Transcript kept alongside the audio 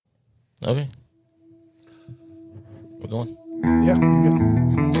Okay. We're going? Yeah, you're good.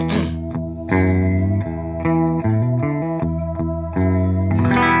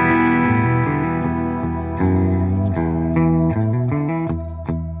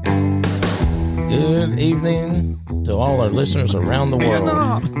 Good evening to all our listeners around the world.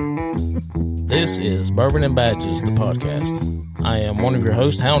 This is Bourbon and Badges, the podcast. I am one of your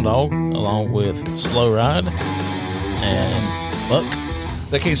hosts, Hound Dog, along with Slow Ride and Buck.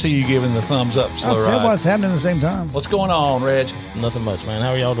 They can't see you giving the thumbs up, Slow I said Ride. what's happening at the same time. What's going on, Reg? Nothing much, man.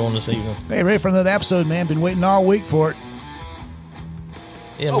 How are y'all doing this evening? Hey, ready for another episode, man. Been waiting all week for it.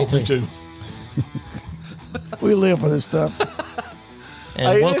 Yeah, me too. We live for this stuff. And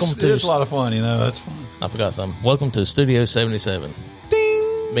Hey, welcome to... it's a lot of fun, you know. That's fun. I forgot something. Welcome to Studio 77.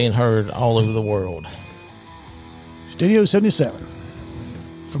 Ding! Being heard all over the world. Studio 77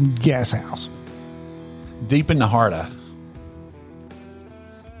 from Gas House. Deep in the heart of.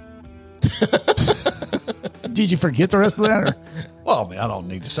 Did you forget the rest of that? Or? Well, I mean, I don't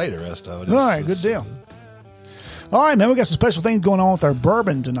need to say the rest of it. All right, good deal. All right, man, we got some special things going on with our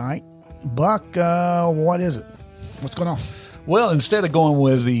bourbon tonight. Buck, what is it? What's going on? Well, instead of going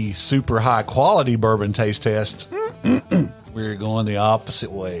with the super high quality bourbon taste test, we're going the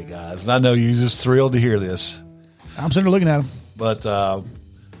opposite way, guys. And I know you're just thrilled to hear this. I'm sitting there looking at them. But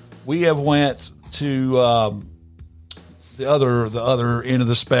we have went to the other end of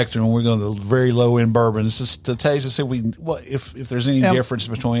the spectrum. We're going to the very low end bourbons just to taste to see if there's any difference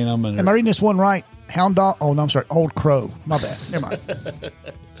between them. And am I reading this one right? Hound Dog? Oh, no, I'm sorry. Old Crow. My bad. Never mind.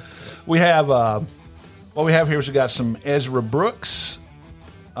 We have what we have here is we got some Ezra Brooks,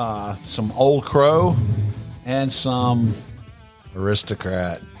 some Old Crow, and some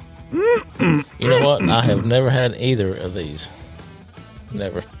Aristocrat. You know what? I have never had either of these.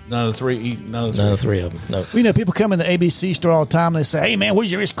 Never. None of the three. None of the three of them. No. We know people come in the ABC store all the time and they say, hey, man,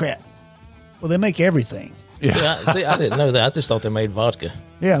 where's your Aristocrat? Well, they make everything. Yeah. See, I didn't know that. I just thought they made vodka.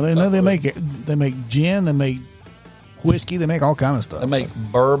 Yeah, they know they make it. They make gin, they make whiskey, they make all kind of stuff. They make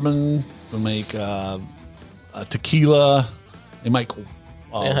bourbon. They make tequila. They make See,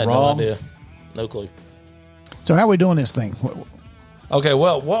 I had no rum. idea. No clue. So how are we doing this thing? Okay,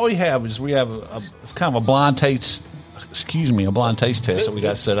 well, what we have is we have it's kind of a blind taste. A blind taste test that we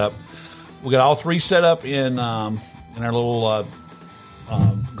got set up. We got all three set up in our little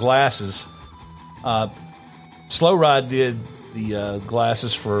glasses. Slow Ride did the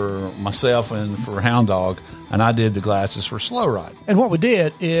glasses for myself and for Hound Dog, and I did the glasses for Slow Ride. And what we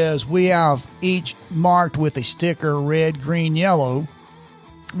did is we have each marked with a sticker, red, green, yellow.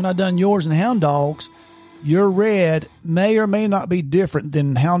 When I done yours and Hound Dog's, your red may or may not be different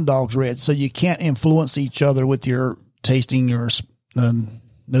than Hound Dog's red, so you can't influence each other with your tasting or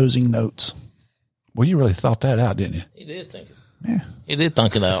nosing notes. Well, you really thought that out, didn't you? He did think it. Yeah. He did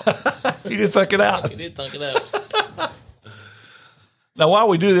think it out. You did think it out. He did think it out. Now, while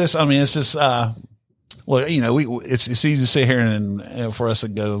we do this, I mean, it's just, well, you know, it's easy to sit here and for us to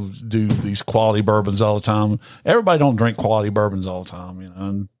go do these quality bourbons all the time. Everybody don't drink quality bourbons all the time, you know,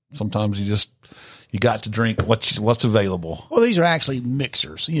 and sometimes you got to drink what's available. Well, these are actually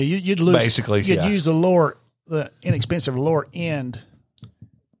mixers. You know, you'd lose, basically, you'd yeah. use the inexpensive lower end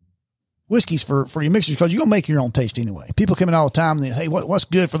whiskeys for your mixers because you're going to make your own taste anyway. People come in all the time and they, hey, what's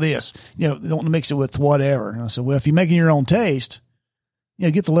good for this? You know, they don't want to mix it with whatever. And I said, well, if you're making your own taste, you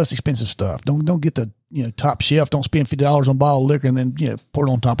know, get the less expensive stuff. Don't get the, you know, top shelf. Don't spend $50 on a bottle of liquor and then, you know, pour it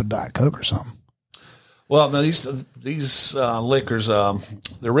on top of Diet Coke or something. Well, now these liquors, the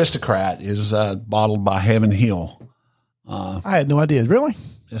Aristocrat is bottled by Heaven Hill. I had no idea. Really?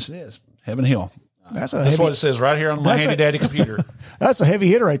 Yes, it is. Heaven Hill. That's what it says right here on my handy dandy computer. That's a heavy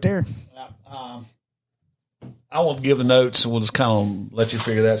hitter right there. I won't give the notes. We'll just kind of let you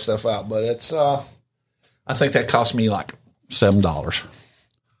figure that stuff out. But it's, I think that cost me like $7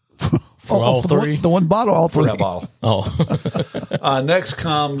 For all three? The one bottle, all for three. that bottle. Oh. Next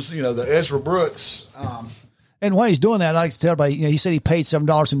comes, you know, the Ezra Brooks. And while he's doing that, I like to tell everybody, you know, he said he paid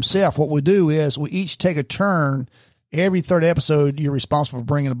 $7 himself. What we do is we each take a turn. Every third episode, you're responsible for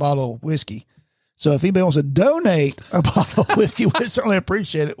bringing a bottle of whiskey. So if anybody wants to donate a bottle of whiskey, we certainly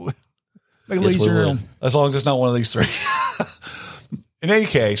appreciate it. Make it Yes, easier. we will. As long as it's not one of these three. In any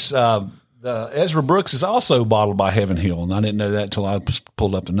case, the Ezra Brooks is also bottled by Heaven Hill, and I didn't know that until I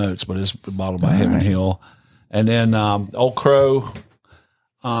pulled up the notes, but it's bottled by Heaven Hill. And then Old Crow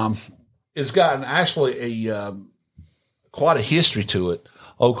it's gotten actually quite a history to it.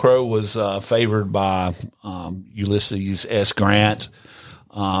 Old Crow was favored by Ulysses S. Grant.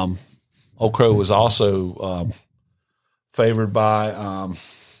 Old Crow was also favored by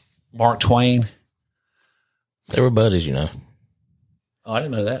Mark Twain. They were buddies, you know. Oh, I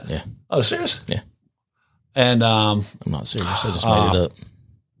didn't know that. Yeah. Oh, serious? Yeah. And I'm not serious. I just made it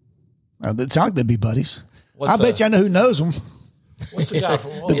up. It sounds like they'd be buddies. what's I bet you I know who knows them. What's the guy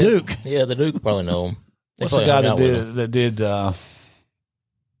from The Duke. Yeah, the Duke probably know him. What's the guy that did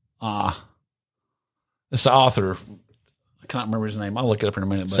it's the author. I can't remember his name. I'll look it up in a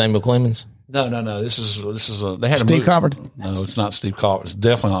minute. But Samuel Clemens? no. This is they had Steve a movie. Cobbard. No, it's not Steve Cobbard. It's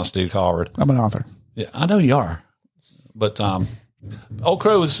definitely not Steve Cobbard. I'm an author. Yeah, I know you are, but Old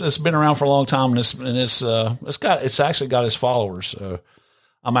Crow it's been around for a long time, and it's actually got its followers. So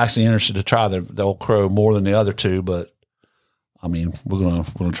I'm actually interested to try the Old Crow more than the other two, but I mean we're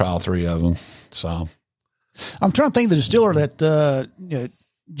gonna try all three of them. So I'm trying to think of the distiller that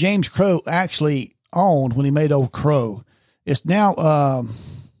James Crow actually owned when he made Old Crow. It's now I'm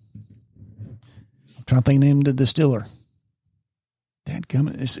trying to think of the name of the distiller.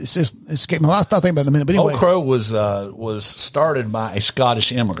 Dadgummit. It's just escaped my last thought about it in a minute. But anyway, Old Crow was started by a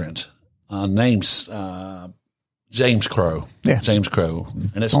Scottish immigrant named James Crow. Yeah. James Crow,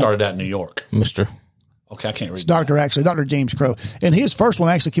 and it started out in New York. Mr. Okay, I can't read. Dr. James Crow. And his first one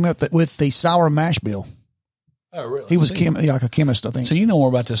actually came out with the sour mash bill. Oh, really? He was like a chemist, I think. So you know more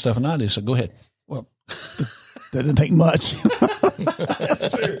about this stuff than I do. So go ahead. Well, that didn't take much.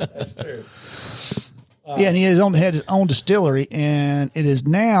 That's true. Yeah, and he had his own distillery, and it is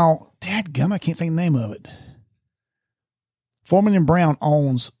now, dadgum, I can't think of the name of it. Foreman and Brown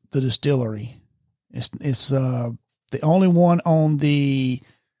owns the distillery. It's the only one on the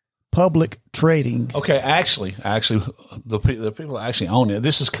public trading. Okay, actually, the people that actually own it.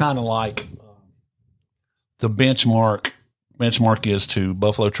 This is kind of like the benchmark. Benchmark is to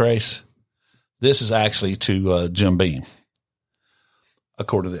Buffalo Trace. This is actually to Jim Beam,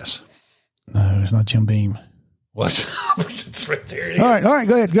 according to this. No, it's not Jim Beam. What? It's right there. All right,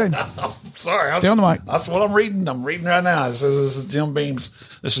 go ahead. I'm sorry. Stay on the mic. That's what I'm reading. I'm reading right now. It says this is Jim Beam's.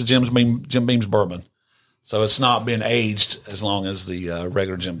 This is Jim Beam's bourbon. So it's not been aged as long as the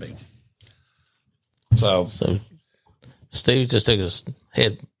regular Jim Beam. So Steve just took his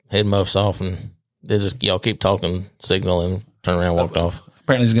head muffs off, and they just y'all keep talking, signaling, turn around, walked off.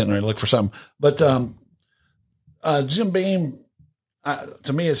 Apparently he's getting ready to look for something. But Jim Beam,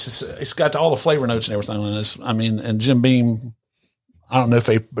 to me, it's got all the flavor notes and everything on this. I mean, and Jim Beam, I don't know if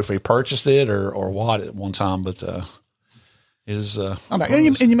they purchased it or what at one time, but is I'm back.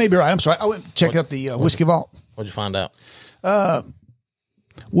 And you may be right. I'm sorry. I went and checked out the Whiskey Vault. What'd you find out?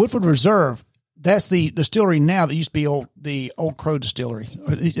 Woodford Reserve. That's the distillery now that used to be the Old Crow Distillery.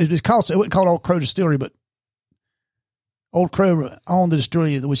 It wasn't called Old Crow Distillery, but Old Crow owned the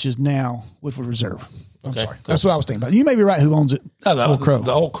distillery, which is now Woodford Reserve. I'm sorry. Cool. That's what I was thinking about. You may be right who owns it. No, Old Crow.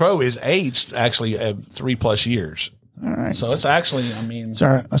 The Old Crow is aged actually 3+ years. All right. So it's actually, I mean,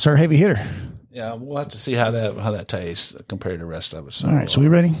 that's our heavy hitter. Yeah, we'll have to see how that tastes compared to the rest of it. So, all right, so we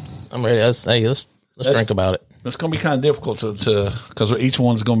ready? I'm ready. Let's drink about it. It's going to be kind of difficult to because each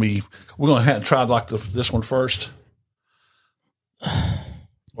one's going to be. We're going to try like this one first.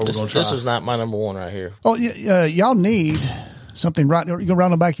 This is not my number one right here. Oh, yeah, y'all need something right. You gonna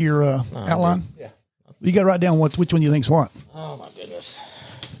round the back of your outline? Yeah. You got to write down which one you think's what. Oh my goodness.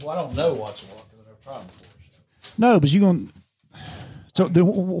 Well, I don't know what's what because I've never tried before. No, but you're going. So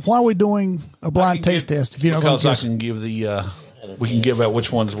why are we doing a blind taste test if you're not going to guess? I can give we can give out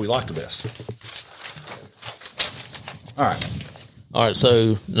which ones we like the best. All right.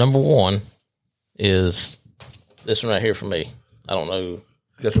 So number one is this one right here for me. I don't know. You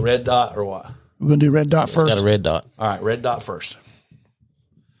got the red dot or what? We're going to do red dot first. It's got a red dot. All right, red dot first.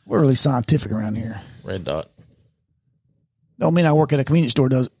 We're really scientific around here. Red dot. Don't mean I work at a convenience store,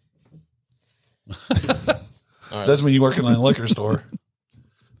 does it? All right. Doesn't mean you work in a liquor store.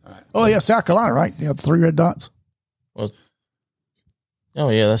 All right. Oh, yeah, South Carolina, right? They have the 3 red dots. Well, oh,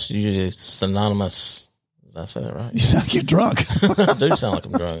 yeah, that's usually synonymous. Did I say that right? You sound like you're drunk. I do sound like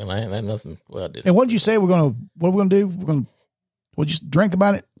I'm drunk, and I ain't had nothing. Well, I did. And what did you say? What are we going to do? We're going to, we'll just drink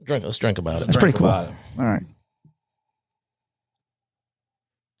about it? Let's drink about it. That's pretty cool. All right.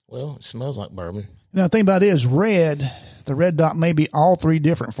 Well, it smells like bourbon. Now, the thing about it is the red dot may be all 3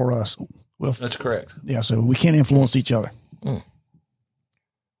 different for us. Well, that's correct. Yeah, so we can't influence each other. Mm.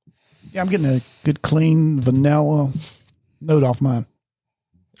 Yeah, I'm getting a good, clean vanilla note off mine.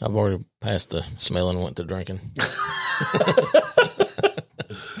 I've already passed the smelling and went to drinking.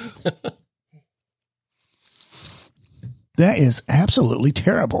 That is absolutely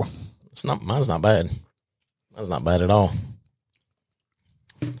terrible. Mine's not bad. Mine's not bad at all.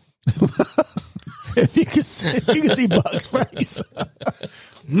 If you can see Buck's face.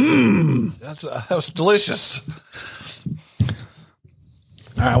 That was delicious.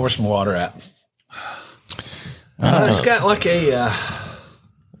 All right, where's some water at? It's got like a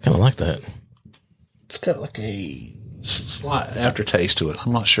Kind of like that. It's got like a slight aftertaste to it.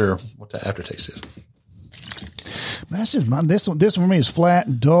 I'm not sure what the aftertaste is. That's just mine. This one for me is flat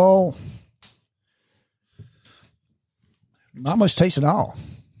and dull. Not much taste at all.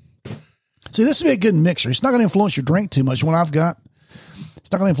 See, this would be a good mixer. It's not going to influence your drink too much. One I've got,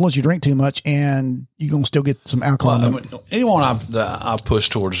 it's not going to influence your drink too much, and you're going to still get some alcohol. Well, I mean, anyone I push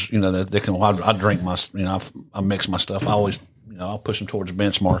towards, that they can. I drink my, I mix my stuff. I always, I'll push them towards a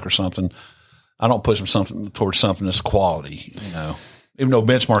benchmark or something. I don't push them towards something that's quality. Even though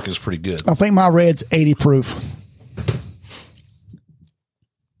benchmark is pretty good. I think my red's 80 proof.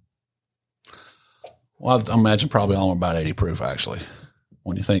 Well, I imagine probably all about 80 proof, actually.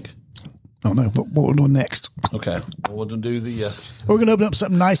 What do you think? I don't know what we're doing next. Okay. Well, we'll do the... We're going to open up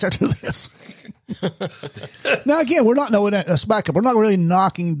something nice after this. Now, again, we're not... No, let's back up. We're not really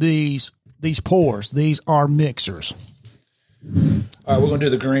knocking these pours. These are mixers. All right, we're going to do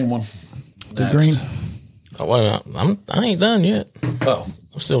the green one. The green. Oh, wait, I ain't done yet. Oh.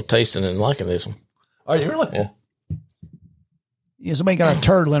 I'm still tasting and liking this one. Are you really? Yeah. Yeah, somebody got a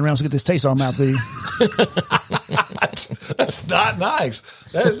turd laying around to get this taste on mouth. That's not nice.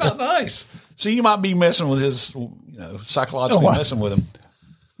 That is not nice. So you might be messing with his, psychologically messing with him.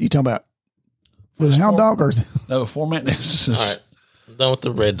 You talking about with a hound dog or? No, ferment is. All right. I'm done with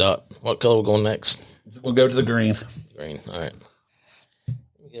the red dot. What color we going next? We'll go to the green. Green. All right.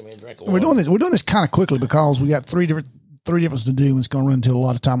 Give me a drink of We're water. doing this kind of quickly because we got three differents to do, and it's going to run into a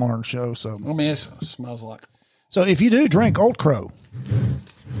lot of time on our show. So I mean, it smells like. So if you do drink Old Crow,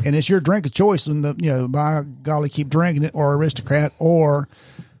 and it's your drink of choice, and by golly, keep drinking it, or Aristocrat, or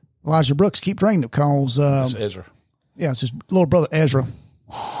Elijah Brooks, keep drinking it because It's Ezra. Yeah, it's his little brother Ezra.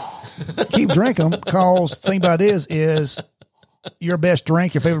 Keep drinking them because the thing about it is your best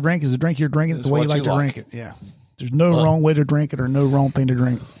drink, your favorite drink is the drink you're drinking it the way you like to drink it. Yeah, there's no wrong way to drink it or no wrong thing to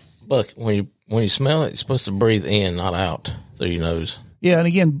drink. Buck, when you smell it, you're supposed to breathe in, not out through your nose. Yeah, and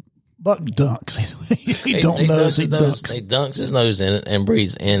again, Buck dunks. He don't nose, he dunks. He dunks his nose in it and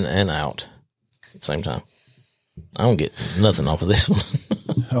breathes in and out at the same time. I don't get nothing off of this one.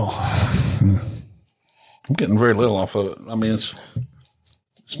 Oh, I'm getting very little off of it. I mean, it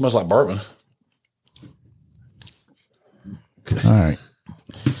smells like bourbon. all right.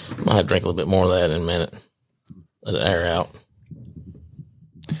 I might drink a little bit more of that in a minute. Let it air out.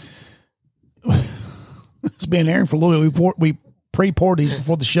 It's been airing for a little bit. We pre-poured these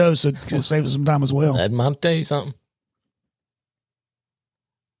before the show, so it saves us some time as well. That might tell you something.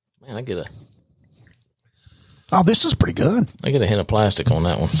 Man, I get Oh, this is pretty good. a hint of plastic on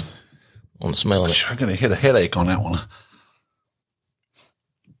that one. On smelling it. I'm going to hit a headache on that one.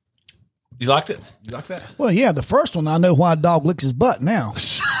 You liked it? You like that? Well, yeah, the first one I know why a dog licks his butt now.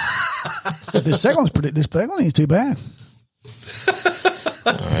 But the second one's pretty. This second one ain't too bad.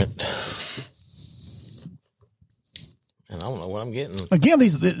 All right. And I don't know what I'm getting. Again,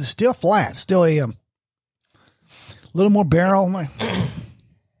 these it's still flat, still a little more barrel. A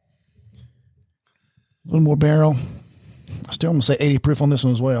little more barrel. I still want to say 80 proof on this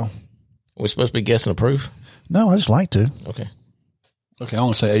one as well. We're supposed to be guessing a proof? No, I just like to. Okay. Okay, I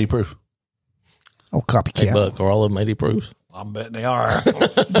want to say 80 proof. Oh, copycat. Hey, Buck, are all of them 80 proofs? I'm betting they are.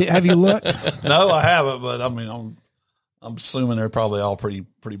 Have you looked? No, I haven't, but I mean, I'm assuming they're probably all pretty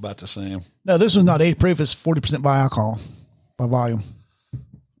about the same. No, this one's not 80 proof. It's 40% by alcohol, by volume.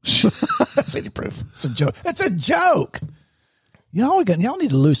 That's 80 proof. It's a joke. It's a joke. Y'all need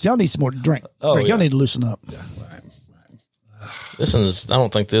to loosen. Y'all need some more drink. Oh, Y'all need to loosen up. Yeah, right. This one's, I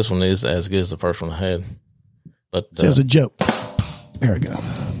don't think this one is as good as the first one I had. But So it was a joke. There we go.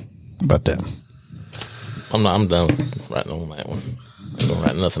 How about that? I'm done writing on that one. I'm going to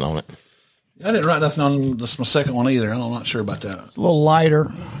write nothing on it. I didn't write nothing on this my second one either. I'm not sure about that. It's a little lighter.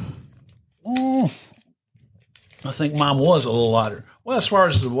 I think mine was a little lighter. Well, as far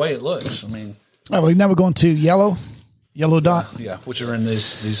as the way it looks, I mean. All right, now we're going to yellow dot. Yeah, which are in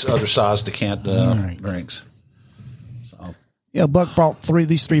these other size decant drinks. So Yeah, Buck brought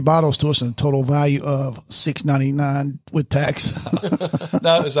these three bottles to us in a total value of $6.99 with tax.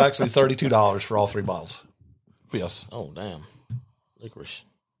 no, it was actually $32 for all three bottles. Yes. Oh, damn. Licorice.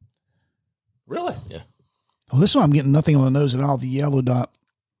 Really? Yeah. Well, this one I'm getting nothing on the nose at all. The yellow dot.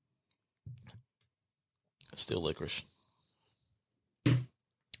 It's still licorice.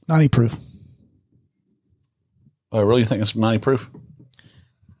 90 proof. Oh, really? You think it's 90 proof?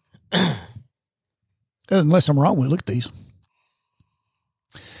 Unless I'm wrong, we look at these.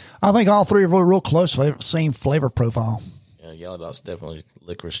 I think all three are real close, same flavor profile. Yeah, yellow dot's definitely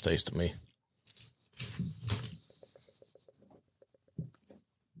licorice taste to me.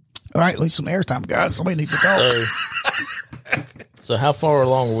 All right, leave some airtime, guys. Somebody needs to talk. So, So how far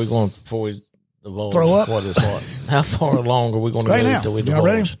along are we going before we divulge Throw up? what is what? How far along are we going to Right go now. until we Y'all divulge?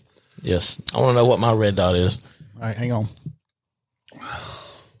 ready? Yes. I want to know what my red dot is. All right, hang on.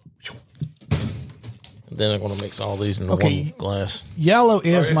 And then I'm going to mix all these into Okay. one glass. Yellow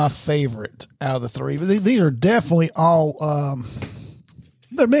is my favorite out of the three. But these are definitely all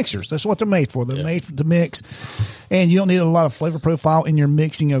they're mixers. That's what they're made for. They're made to mix, and you don't need a lot of flavor profile in your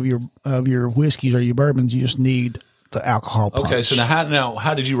mixing of your whiskeys or your bourbons. You just need the alcohol punch. Okay, so now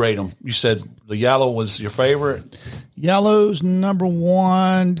how did you rate them? You said the yellow was your favorite. Yellow's number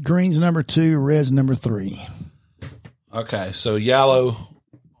 1, green's number 2, red's number 3. Okay, so yellow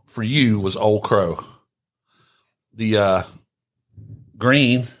for you was Old Crow. The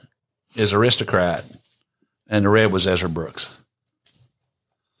green is Aristocrat, and the red was Ezra Brooks.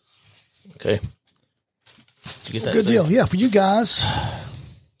 Okay. Did you get that? Good Steve? deal. Yeah, for you guys.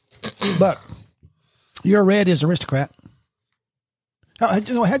 But your red is Aristocrat. How'd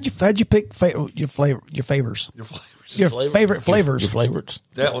you pick your favors? Your flavors. Your favorite flavors. Your favorites.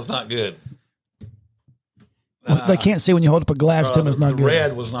 That was not good. Well, they can't see when you hold up a glass to them. It's not the good.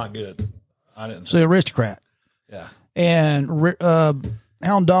 red was not good. I didn't. So Aristocrat. Yeah. And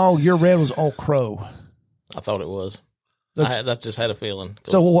Hound Dog, your red was Old Crow. I thought it was. That's- I just had a feeling.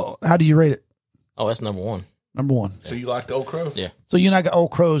 So how do you rate it? Oh, that's number 1. Number 1. So you liked Old Crow? Yeah. So you and I got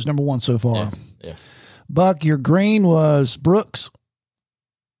Old Crow's number 1 so far. Yeah. Buck, your green was Brooks.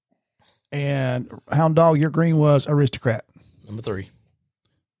 And Hound Dog, your green was Aristocrat. Number 3.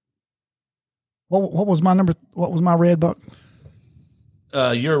 What was my number? What was my red, Buck?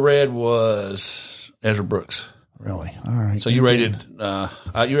 Your red was Ezra Brooks. Really? All right. So you rated.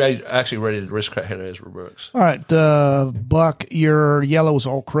 Actually rated Aristocrat had Ezra Brooks. All right, Buck, your yellow was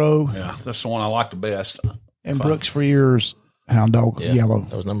Old Crow, Yeah, that's the one I like the best. and Brooks for yours, Hound Dog, Yeah. yellow.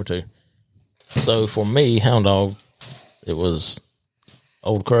 That was number 2. So for me, Hound Dog, it was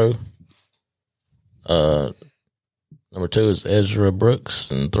Old Crow. Number 2 is Ezra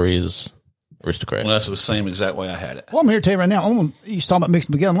Brooks, and 3 is Aristocrat. Well, that's the same exact way I had it. Well, I'm here to tell you right now. You talking about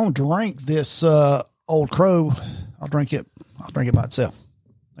mixing them together. I'm going to drink this Old Crow. I'll drink it by itself.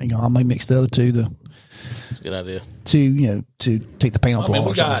 I may mix the other two That's a good idea. to take the paint off the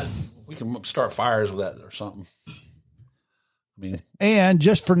wall. We can start fires with that or something. I mean, And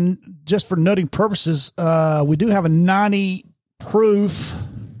just for noting purposes, we do have a 90 proof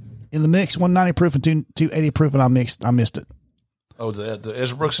in the mix, 190 proof and 280 proof, and I missed it. oh, the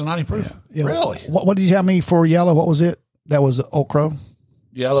Ezra Brooks is 90 proof. Yeah. Really? What did you have me for yellow? What was it? That was Old Crow.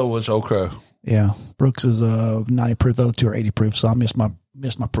 Yellow was Old Crow. Yeah, Brooks is 90 proof. The other two are 80 proof, so I missed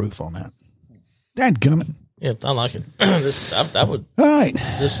my proof on that. Dadgummit. Yeah, I like it. I would. All right.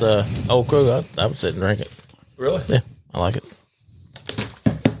 This Old Crow, I would sit and drink it. Really? Yeah, I like it.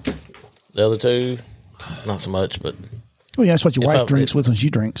 The other two, not so much, but Well, yeah, that's what your wife I- drinks with when she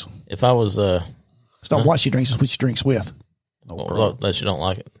drinks. if I was, It's not what she drinks; it's what she drinks with. well, unless you don't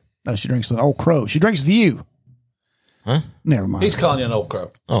like it. No, she drinks with Old Crow. She drinks with you. Huh? Never mind. He's calling you an Old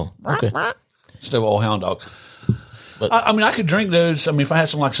Crow Oh, okay. instead of Old Hound Dog. But- I mean, I could drink those. I mean, if I had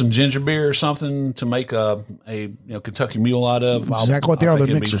some ginger beer or something to make a Kentucky Mule out of, Exactly what they are. I think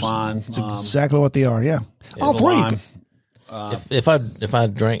They're it'd be mixers. fine. It's exactly what they are. Yeah. All the three. lime.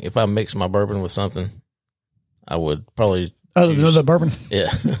 If I mix my bourbon with something, I would probably Other than the bourbon.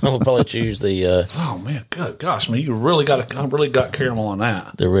 I would probably choose the Oh man, good gosh, man, you really got caramel on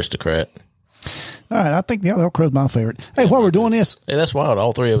that. Aristocrat. All right. I think the other Old Crow's my favorite. Hey, while we're doing this, Hey, that's wild.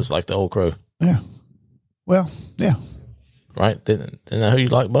 All three of us like the Old Crow, yeah. Well, yeah. right? Didn't know who you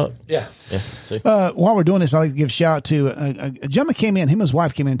like, Buck? Yeah. Yeah. See, While we're doing this, I'd like to give a shout out to a gentleman came in. Him and his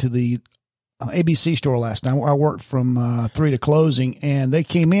wife came into the ABC store last night. I worked from 3 to closing, and they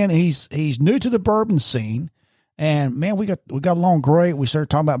came in. He's new to the bourbon scene, and man, we got along great. We started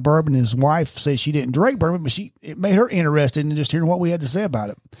talking about bourbon. His wife says she didn't drink bourbon, but it made her interested in just hearing what we had to say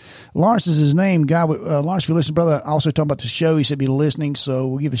about it. Lawrence is his name. Lawrence, if you listen, brother, also talking about the show. He said be listening, so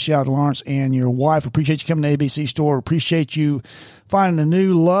we'll give a shout out to Lawrence and your wife. Appreciate you coming to the ABC store. Appreciate you finding a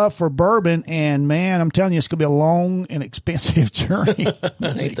new love for bourbon. And man, I'm telling you, it's going to be a long and expensive journey. It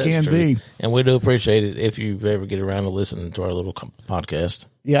Ain't that can true? be. And we do appreciate it if you ever get around to listening to our little podcast.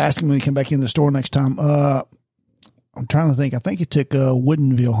 Yeah, ask him when he come back in the store next time. I'm trying to think. I think he took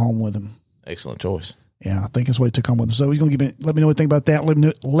Woodinville home with him. Excellent choice. Yeah, I think that's what he took home with him. So he's going to let me know what he thinks about that.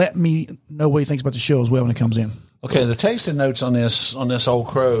 Let me know what he thinks about the show as well when he comes in. Okay, the tasting notes on this Old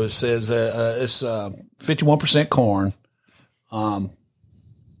Crow, it says it's 51% corn.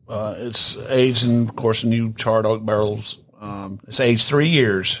 It's aged in, of course, new charred oak barrels. It's aged 3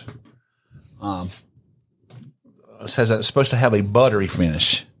 years. It says that it's supposed to have a buttery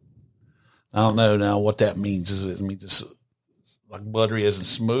finish. I don't know now what that means. Does it mean just like buttery as in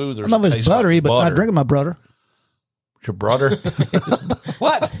smooth? Or I don't know if it's buttery, like but I butter? drink with my brother. Your brother?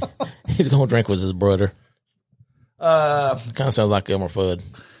 What? He's going to drink with his brother. Kind of sounds like Elmer Fudd.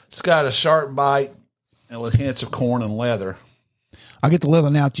 It's got a sharp bite and with hints of corn and leather. I get the leather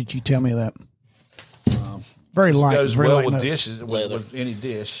now that you tell me that. Very light. Goes very well light with notes. dishes, with any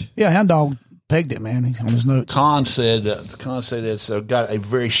dish. Yeah, Hound Dog pegged it, man. He's on his notes. Con said that it's got a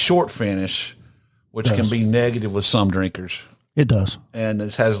very short finish, which can be negative with some drinkers. It does. And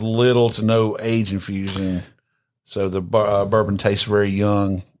it has little to no age infusion, so the bourbon tastes very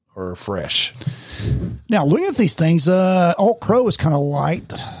young or fresh. Now, looking at these things, Old Crow is kind of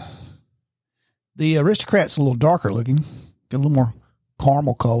light. The Aristocrat's a little darker looking. Get a little more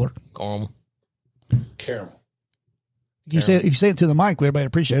caramel color. Caramel. If you say it to the mic, everybody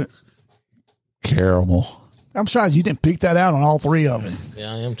appreciate it. Caramel. I'm surprised you didn't pick that out on all three of them.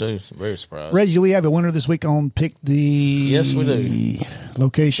 Yeah, I am too. Very surprised. Reggie, do we have a winner this week on Pick the Yes, we do.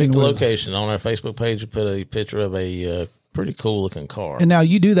 Location? Pick the location. On our Facebook page, we put a picture of a pretty cool looking car. And now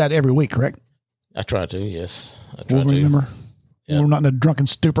you do that every week, correct? I try to, yes. I try We'll to. remember. Yeah. We're not in a drunken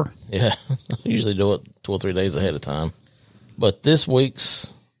stupor. Yeah. I usually do it 2 or 3 days ahead of time. But this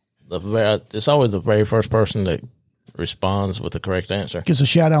week's, it's always the very first person that responds with the correct answer. Gets a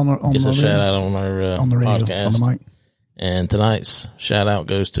shout out on Gets the a shout out on our on the radio, podcast. on the mic. And tonight's shout out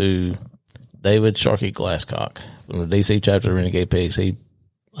goes to David Sharkey Glasscock from the DC chapter of Renegade Pigs. It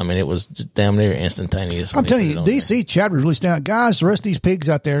was just damn near instantaneous. I'm telling you, DC chapter really stand out. Guys, the rest of these pigs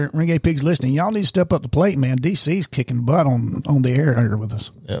out there, Renegade Pigs listening, y'all need to step up the plate, man. DC's kicking butt on the air here with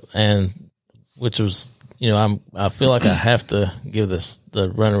us. Yep. And which was, I feel like I have to give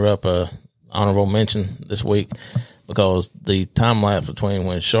the runner up a honorable mention this week because the time lapse between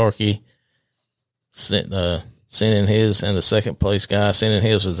when Sharkey sent in his and the second place guy sent in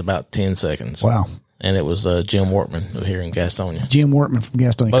his was about 10 seconds. Wow. And it was Jim Wortman here in Gastonia. Jim Wortman from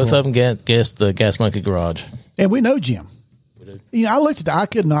Gastonia. Both of them guessed the Gas Monkey Garage. And we know Jim. We do. I looked at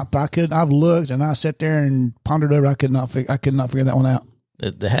that. I've looked and I sat there and pondered over. I could not figure that one out.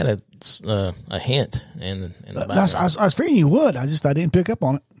 They had a hint in the background. I was figuring you would. I didn't pick up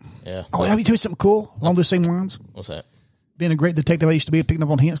on it. Yeah. Oh, have you told me something cool along those same lines? What's that? Being a great detective I used to be, picking up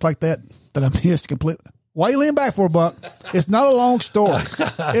on hints like that I missed completely. Why you leaning back for, Buck? It's not a long story.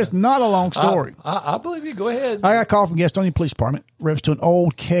 It's not a long story. I believe you. Go ahead. I got a call from Gastonia Police Department, reference to an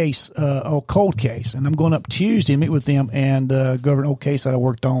old cold case, and I'm going up Tuesday to meet with them and go over an old case that I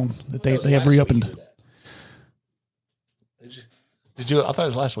worked on that they have reopened. Did you? I thought it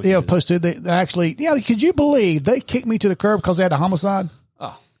was last week. Yeah, posted. They actually, could you believe they kicked me to the curb because they had a homicide?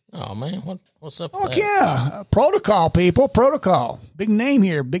 Oh man, what's up? Oh with that? yeah, protocol, people, protocol. Big name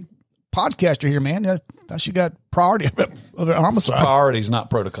here, big podcaster here, man. That she got priority of a homicide. Priorities, not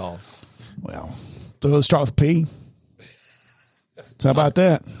protocol. Well, so let's start with P. So how about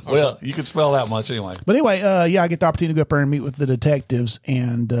that? Well, you could spell that much anyway. But anyway, I get the opportunity to go up there and meet with the detectives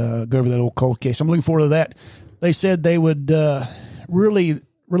and go over that old cold case. I'm looking forward to that. They said they would really,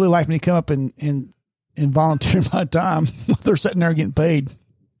 really like me to come up and volunteer my time while they're sitting there getting paid.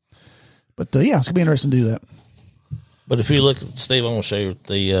 But it's going to be interesting to do that. But if you look, Steve, I'm going to show you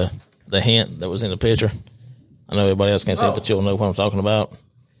the hint that was in the picture. I know everybody else can't see it, but you'll know what I'm talking about.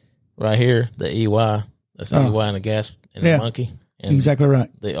 Right here, the EY. That's the EY and the gas and the monkey. And exactly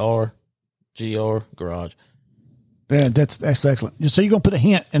right. The RGR garage. Yeah, that's excellent. So you're going to put a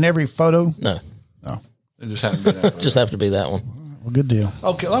hint in every photo? No. It just happened to be that. Just have to be that one. Well, good deal.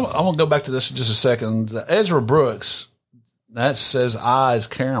 Okay, I'm going to go back to this for just a second. The Ezra Brooks, that says eyes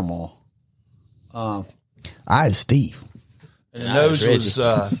caramel. I is Steve. And the nose was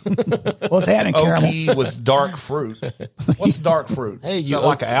What's that in caramel? oaky with dark fruit. What's dark fruit? Hey, is you that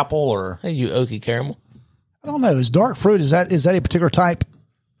like an apple or? Hey, you oaky caramel. I don't know. Is dark fruit, is that a particular type?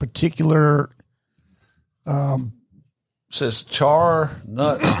 Says char,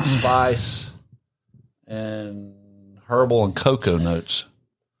 nuts, spice, and herbal and cocoa notes.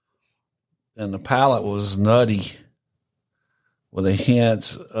 And the palate was nutty with a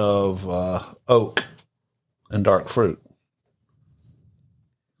hint of oak and dark fruit.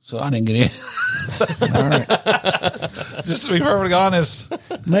 So I didn't get in. All right. Just to be perfectly honest.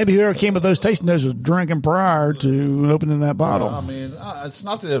 Maybe whoever came with those tasting notes was drinking prior to opening that bottle. I mean, it's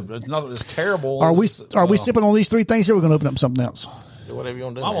not that it's terrible. Are we sipping on these three things here? We're going to open up something else. Do whatever you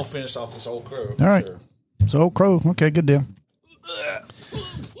want to do. I'm going to finish off this Old Crow. All right. Sure. So Old Crow. Okay, good deal.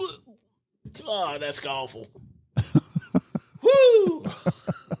 God, that's awful. Woo!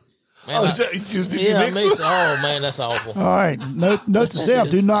 Man, Did you mix it? Oh man, that's awful. All right. Note to self: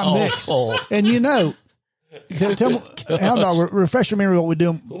 do not mix. Awful. And tell me, Hound Dog, refresh your memory what we're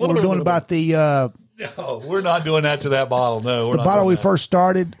doing. What we're doing about the No, we're not doing that to that bottle. No, we're The not bottle doing we that. first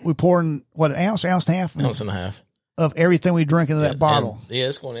started, we poured in, what, an ounce and a half Ounce and a half. of everything we drink into that bottle. And, yeah,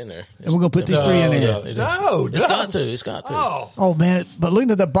 it's going in there. And we're going to put these three in there. It is. No, It's got to. It's got to. Oh, Oh, man. But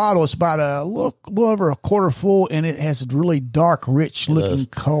looking at the bottle, it's about a little over a quarter full, and it has a really dark, rich looking does.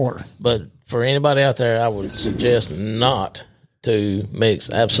 color. But for anybody out there, I would suggest not to mix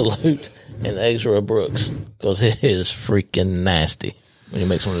Absolute and Extra Brooks because it is freaking nasty when you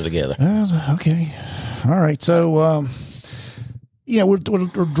mix them together. Okay. All right. So, we're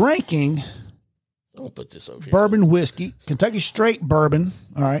drinking I'm going to put this over here. bourbon whiskey, Kentucky Straight bourbon.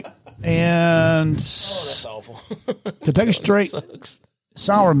 All right. And That's awful. Kentucky Straight Sucks.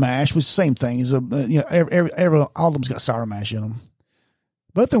 sour mash was the same thing. Is every all of them's got sour mash in them.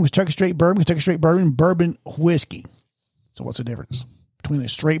 Both of them was Kentucky Straight bourbon, bourbon whiskey. So what's the difference between a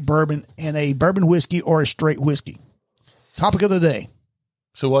straight bourbon and a bourbon whiskey or a straight whiskey? Topic of the day.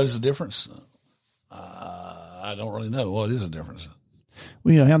 so what is the difference? I don't really know. What is the difference?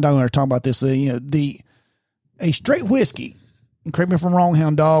 Well, Hound Dog and I are talking about this. A straight whiskey. And correct me if I'm wrong,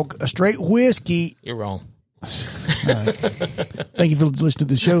 Hound Dog. A straight whiskey. You're wrong. Thank you for listening to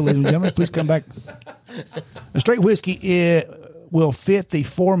the show, ladies and gentlemen. Please come back. A straight whiskey will fit the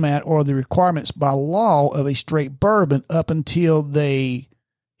format or the requirements by law of a straight bourbon up until they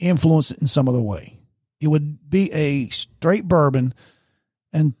influence it in some other way. It would be a straight bourbon,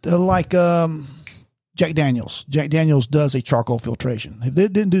 and like Jack Daniels. Jack Daniels does a charcoal filtration. If they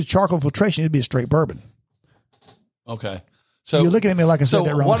didn't do charcoal filtration, it'd be a straight bourbon. Okay. So You're looking at me like I said so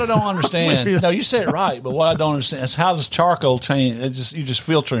that wrong. what I don't understand, no, you said it right, but what I don't understand is how does charcoal change? You just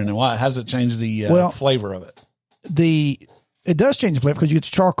filtering it. Why? How does it change the flavor of it? It does change the flavor because you get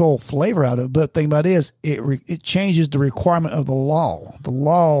charcoal flavor out of it. But the thing about it is, it changes the requirement of the law. The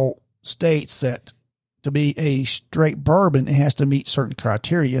law states that to be a straight bourbon, it has to meet certain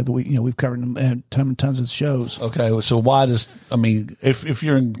criteria that we've covered in tons of shows. Okay, so why does if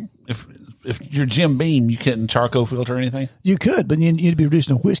you're Jim Beam, you couldn't charcoal filter anything? You could, but you'd be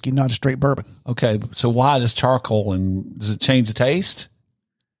producing a whiskey, not a straight bourbon. Okay, so why does charcoal does it change the taste?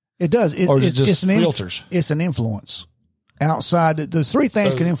 It does. Or is it just filters? It's an influence. Outside, there's three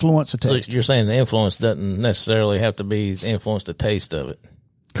things can influence a taste. So you're saying the influence doesn't necessarily have to be influence the taste of it.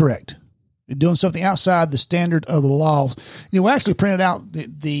 Correct. You're doing something outside the standard of the law. We actually printed out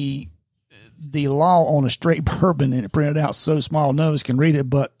the law on a straight bourbon, and it printed out so small none of us can read it,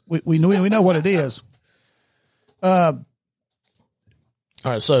 but we know what it is. All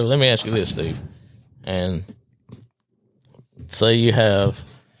right, so let me ask you this, Steve. And say you have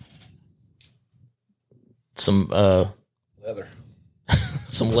some Leather.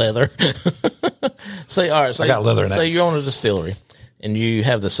 some leather. Say I got leather in that. Say you're on a distillery and you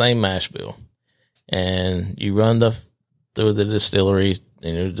have the same mash bill, and you run through the distillery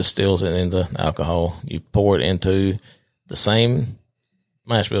and it distills it into alcohol. You pour it into the same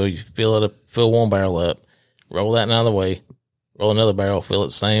mash bill. You fill one barrel up, roll that another way, roll another barrel, fill it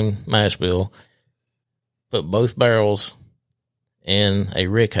the same mash bill, put both barrels in a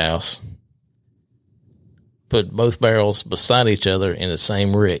rick house, put both barrels beside each other in the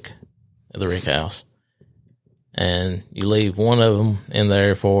same rick of the rick house, and you leave one of them in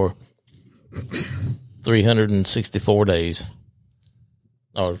there for 364 days.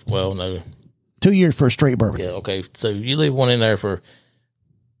 Or, well, no. 2 years for a straight bourbon. Yeah, okay. So you leave one in there for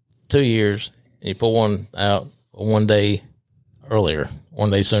 2 years, and you pull one out 1 day earlier, 1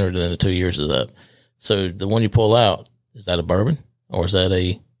 day sooner than the 2 years is up. So the one you pull out, is that a bourbon, or is that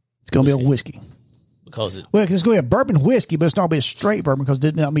It's going to be a whiskey. Because it's going to be a bourbon whiskey, but it's not going to be a straight bourbon because it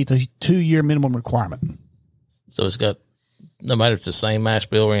did not meet the 2 year minimum requirement. So it's got, no matter if it's the same mash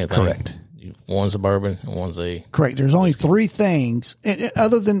bill or anything. Correct. One's a bourbon and one's a Correct. There's only three things,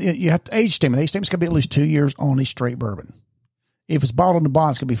 other than you have to age statement. Age statement's got to be at least 2 years on a straight bourbon. If it's bottled in the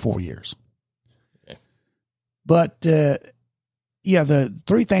bond, it's going to be 4 years. Okay. But the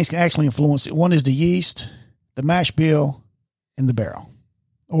three things can actually influence it. One is the yeast, the mash bill, and the barrel,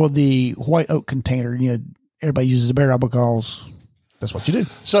 or the white oak container. Everybody uses the barrel because that's what you do.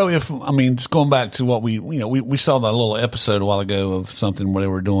 So just going back to what we saw that little episode a while ago of something where they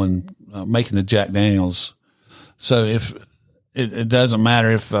were doing, making the Jack Daniels. So if it doesn't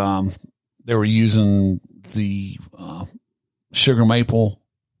matter if they were using the sugar maple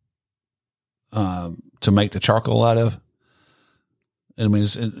to make the charcoal out of.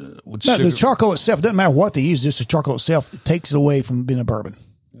 The charcoal itself doesn't matter what they use. Just the charcoal itself, it takes it away from being a bourbon.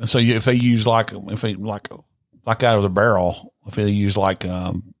 So if they use like out of the barrel, if they use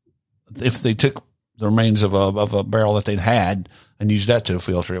if they took the remains of a barrel that they'd had and used that to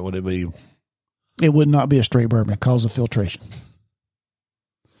filter it, would it be? It would not be a straight bourbon because of filtration.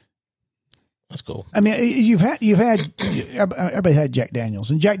 That's cool. I mean, everybody had Jack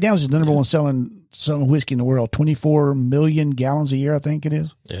Daniels, and Jack Daniels is the number one selling whiskey in the world. 24 million gallons a year, I think it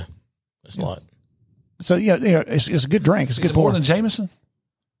is. Yeah, that's a lot. So yeah, it's a good drink. It's a good more pour. than Jameson.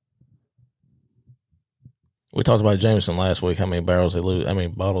 We talked about Jameson last week. How many bottles they lose?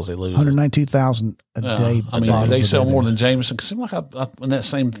 192,000 a day. I mean, they sell more than Jameson. It seemed like in that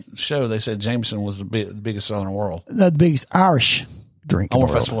same show they said Jameson was the biggest seller in the world. The biggest Irish drink. I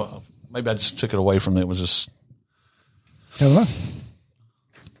wonder if that's what. Maybe I just took it away from it. It was just. I don't know.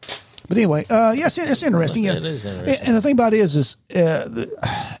 But anyway, yes, it's interesting. It is interesting. And the thing about it is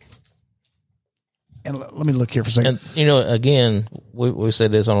and let me look here for a second. And again, we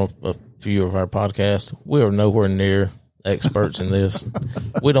said this on a few of our podcasts. We are nowhere near experts in this.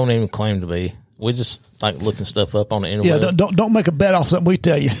 We don't even claim to be. We just like looking stuff up on the internet. Yeah, don't make a bet off something we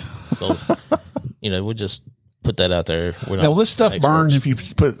tell you. We just put that out there. Will this stuff burn if you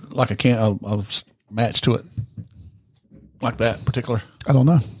put like a match to it, like that particular? I don't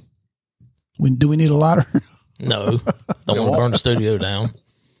know. Do we need a lighter? No, don't want to burn the studio down.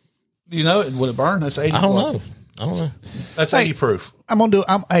 Do you know it? Will it burn? That's 80. I don't know. That's 80 proof. I'm gonna do.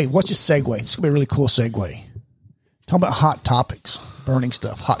 Hey, watch this segue. It's gonna be a really cool segue. Talking about hot topics, burning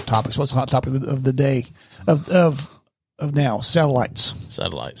stuff. Hot topics. What's the hot topic of the day? Of now, satellites.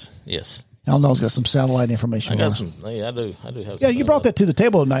 Satellites. Yes. Hound Dog's got some satellite information. I got some. Yeah, I do have some. Yeah, you brought that to the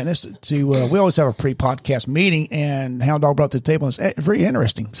table tonight. We always have a pre-podcast meeting, and Hound Dog brought it to the table. And it's very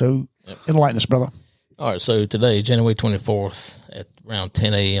interesting. So enlighten us, brother. All right. So today, January 24th, at around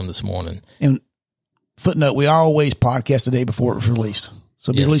 10 a.m. this morning. And footnote: we always podcast the day before it was released,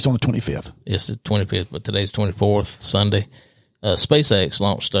 so it'll be released on the 25th. Yes, the 25th, but today's 24th, Sunday. SpaceX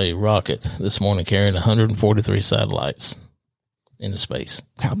launched a rocket this morning carrying 143 satellites into space.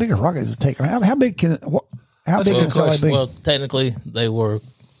 How big a rocket does it take? How big can a satellite be? Well, technically, they were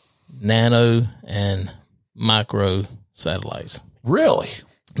nano and micro satellites. Really?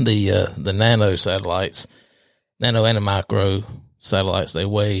 The nano satellites, nano and micro satellites, they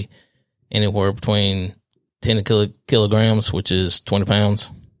weigh anywhere between 10 kilograms, which is 20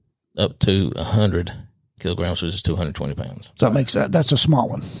 pounds, up to 100 kilograms, which is 220 pounds. So that makes that's a small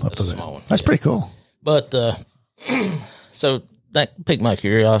one. That's a small one. That's pretty cool. But so that piqued my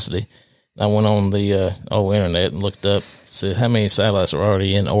curiosity. I went on the internet and looked up, see how many satellites are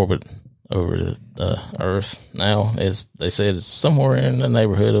already in orbit over the Earth now. As they said, it's somewhere in the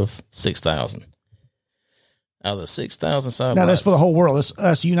neighborhood of 6,000. Out of the 6,000 satellites. Now that's for the whole world.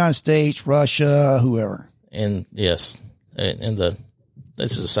 That's the United States, Russia, whoever. And yes, and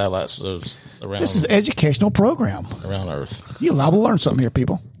this is satellites around. This is an educational program around Earth. You're liable to learn something here,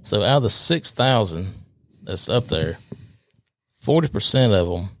 people. So out of the 6,000 that's up there, 40% of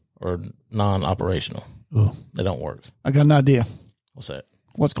them are non-operational. Ooh. They don't work. I got an idea. What's that?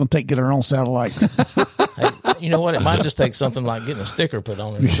 What's going to take to get our own satellites? Hey, you know what? It might just take something like getting a sticker put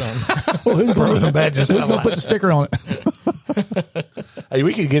on it or something. Well, who's going to put the sticker on it? Hey,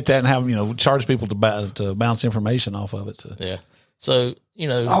 we could get that and have charge people to bounce information off of it. Yeah. So we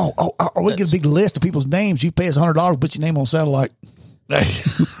get a big list of people's names. You pay us $100, put your name on satellite.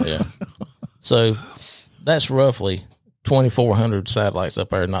 Yeah. So that's roughly 2,400 satellites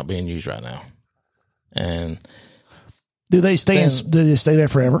up there not being used right now. And do they stay there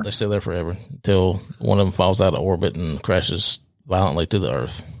forever? They stay there forever until one of them falls out of orbit and crashes violently to the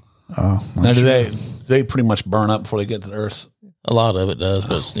Earth. Now, do they pretty much burn up before they get to the Earth? A lot of it does,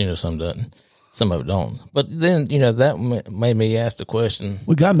 but some doesn't. Some of it don't. But then, that made me ask the question.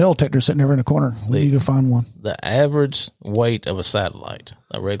 We got a metal detector sitting over in the corner. We need to find one. The average weight of a satellite,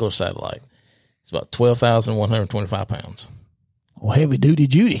 a regular satellite, is about 12,125 pounds. Oh, heavy duty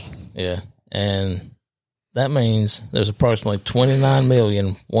Judy. Yeah. And that means there's approximately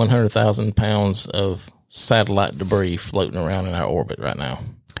 29,100,000 pounds of satellite debris floating around in our orbit right now.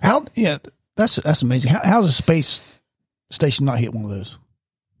 That's amazing. How's a space station not hit one of those?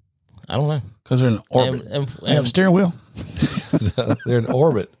 I don't know. Because they're in orbit. They have a steering wheel? They're in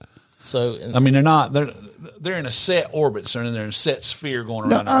orbit. So they're not. They're in a set orbit. So they're in a set sphere going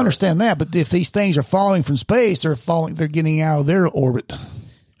around. I understand that, but if these things are falling from space, they're getting out of their orbit.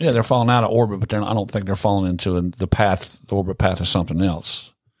 Yeah, they're falling out of orbit, but I don't think they're falling into the orbit path of something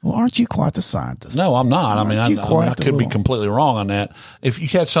else. Well, aren't you quite the scientist? No, I'm not. I could be completely wrong on that. If you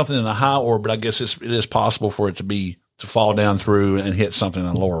had something in a high orbit, I guess it is possible for it to fall down through and hit something in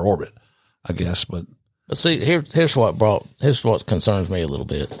a lower orbit, I guess. But see, here's what concerns me a little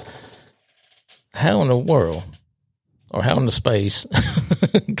bit. How in the world, or how in the space,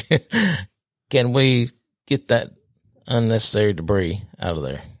 can we get that unnecessary debris out of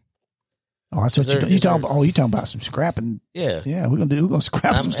there? Oh, that's what you talking about. Oh, you talking about some scrapping? Yeah, yeah. We're gonna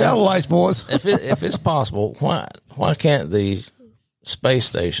scrap some satellites, boys. if it's possible, why can't the space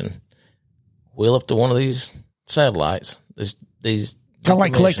station wheel up to one of these satellites? These kind of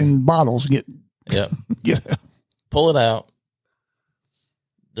like collecting bottles. Get pull it out,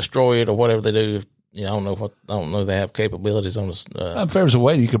 destroy it, or whatever they do. I don't know if they have capabilities on this. If there was a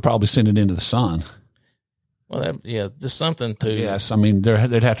way, you could probably send it into the sun. Well, just something to. Yes, I mean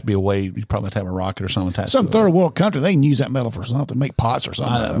there'd have to be a way. You'd probably have to have a rocket or something attached. Some third world country, they can use that metal for something, make pots or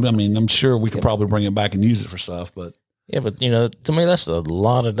something. I mean, I'm sure we could probably bring it back and use it for stuff, but but to me that's a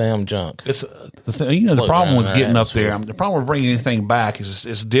lot of damn junk. It's the problem with getting up there. The problem with bringing anything back is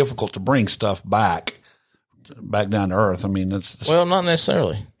it's difficult to bring stuff back down to Earth. I mean, not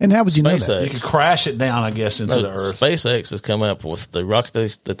necessarily. And how would you know that? You could crash it down, I guess, into the Earth. SpaceX has come up with the rocket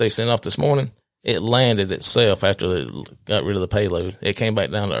that they sent off this morning. It landed itself after they got rid of the payload. It came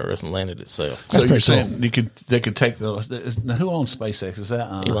back down to Earth and landed itself. So you're saying they could take who owns SpaceX? Is that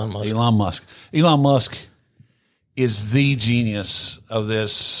Elon Musk? Elon Musk. Elon Musk is the genius of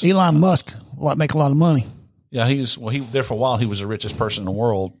this. Elon Musk make a lot of money. Yeah, he there for a while. He was the richest person in the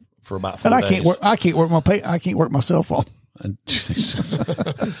world for about 4 days. I can't work my cell phone.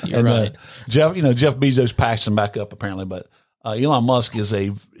 You're right. Jeff Bezos patched him back up apparently, but Elon Musk he's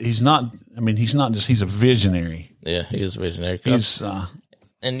a visionary. Yeah, he is a visionary. Do you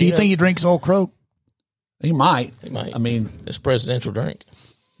think he drinks Old Crow? He might. I mean, it's a presidential drink.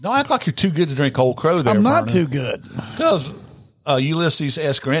 Don't act like you're too good to drink Old Crow there. I'm not too good. Because Ulysses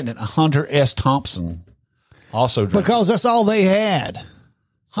S. Grant and Hunter S. Thompson also drank. Because that's all they had.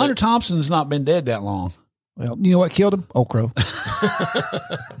 Hunter Thompson's not been dead that long. Well, you know what killed him? Old Crow.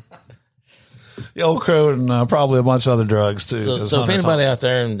 The Old Crow and probably a bunch of other drugs too. So if anybody out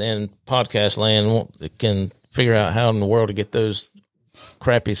there in podcast land can figure out how in the world to get those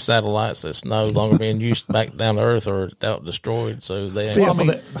crappy satellites that's no longer being used back down to Earth or out destroyed, so they're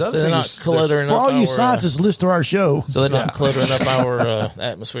not cluttering for up all you scientists listen to our show. So they're not cluttering up our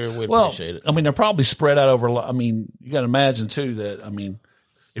atmosphere. We'd appreciate it. I mean, they're probably spread out over. I mean, you got to imagine too that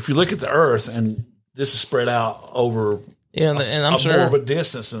if you look at the Earth and this is spread out over. Yeah, and I'm sure more of a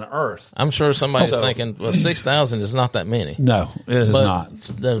distance than the Earth. I'm sure somebody's thinking, well, 6,000 is not that many. No, it is not.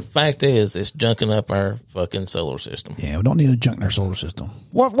 The fact is, it's junking up our fucking solar system. Yeah, we don't need a junk in our solar system.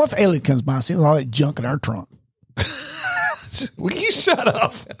 What if alien comes by and sees all that junk in our trunk? Will you shut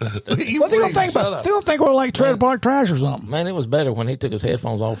up? What they gonna think about? They don't think we're like trailer park trash or something. Man, it was better when he took his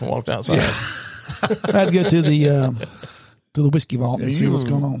headphones off and walked outside. Yeah. I had to go to the whiskey vault and see what's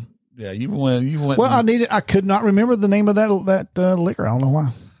going on. Yeah, you went. Well, I could not remember the name of that liquor. I don't know why.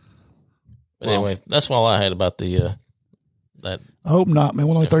 But anyway, that's all I had about that. I hope not, man.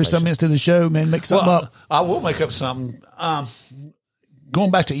 We're only 37 minutes to the show, man. Make something up. I will make up something.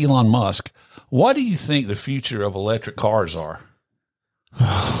 Going back to Elon Musk, what do you think the future of electric cars are?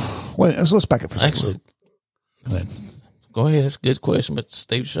 Wait, let's back up for a second. Actually, go ahead. It's a good question, but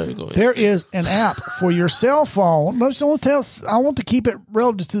Steve, show you. Go ahead. There is an app for your cell phone. I want to keep it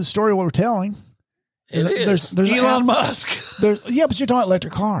relative to the story what we're telling. There's Elon Musk. But you're talking about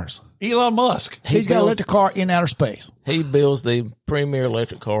electric cars. Elon Musk. He's got an electric car in outer space. He builds the premier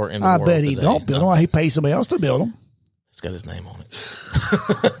electric car in the world. I bet he don't build them. He pays somebody else to build them. It's got his name on it.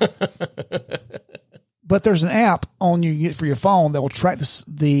 But there's an app on for your phone that will track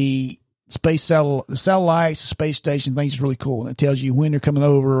the the satellites, the space station things is really cool, and it tells you when they're coming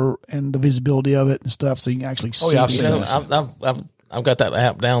over and the visibility of it and stuff, so you can actually see. I've got that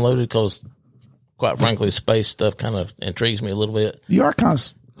app downloaded because, quite frankly, space stuff kind of intrigues me a little bit. You are kind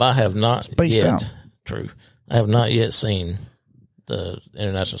of. I have not spaced out. True, I have not yet seen the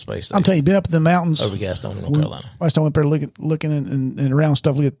International Space Station. I'm telling you, been up in the mountains over Gastonia, North Carolina. Last time I went there looking and around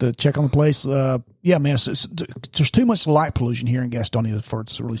stuff, check on the place. Yeah, man, there's too much light pollution here in Gastonia for it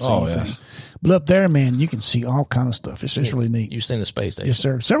to really see anything. Yes. But up there, man, you can see all kind of stuff. It's just really neat. You've seen the space station? Yes,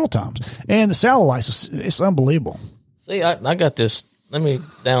 sir, several times. And the satellites, it's unbelievable. See, I got this. Let me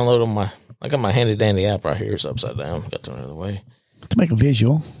download I got my handy dandy app right here. It's upside down. Got to another way. To make a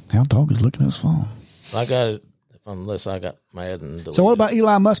visual, Hound Dog is looking at his phone. I got it. Unless I got mad and deleted. So what about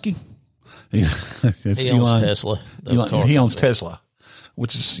Elon Musk? He owns Tesla. He owns Tesla,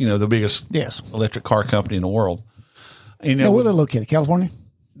 which is the biggest electric car company in the world. And, now, where are they located? California?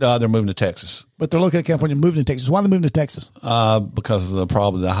 They're moving to Texas. But they're located in California, moving to Texas. Why are they moving to Texas? Because of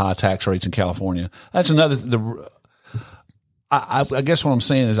the high tax rates in California. That's another. I guess what I'm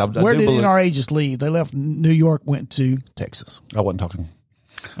saying is, where did NRA leave? They left New York, went to Texas. I wasn't talking.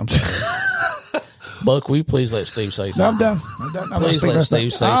 I'm sorry. Buck, will you please let Steve say something? No, I'm done. Please let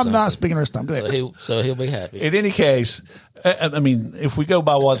Steve say something. I'm not speaking the rest of the time. Go ahead. So he'll be happy. In any case, I mean, if we go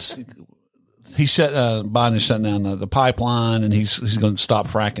by Biden is shutting down the pipeline, and he's going to stop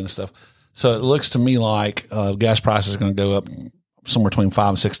fracking and stuff. So it looks to me like gas prices are going to go up somewhere between $5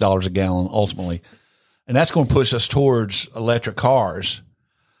 and $6 a gallon ultimately, and that's going to push us towards electric cars.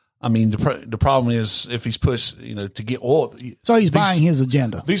 I mean, the problem is if he's pushed, to get oil. So he's buying his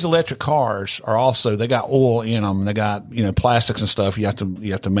agenda. These electric cars are also, they got oil in them. They got, plastics and stuff you have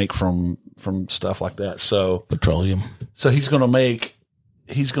to make from stuff like that. So petroleum. So he's going to make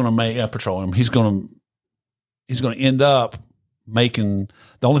petroleum. He's going to end up making,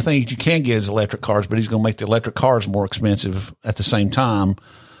 the only thing you can get is electric cars, but he's going to make the electric cars more expensive at the same time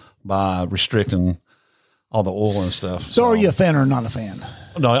by restricting all the oil and stuff. So are you a fan or not a fan?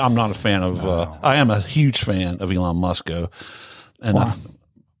 No, I'm not a fan of. I am a huge fan of Elon Musk, and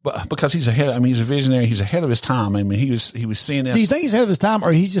but because he's ahead. I mean, he's a visionary. He's ahead of his time. I mean, he was seeing this. Do you think he's ahead of his time,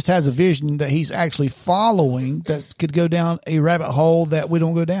 or he just has a vision that he's actually following that could go down a rabbit hole that we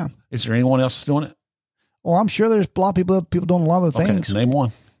don't go down? Is there anyone else doing it? Well, I'm sure there's a lot of people doing a lot of things. Okay, name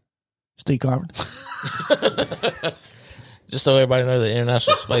one. Steve Carver. Just so everybody knows, the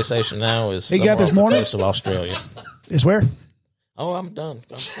International Space Station now is he got this off the morning coast of Australia. Is where? Oh, I'm done.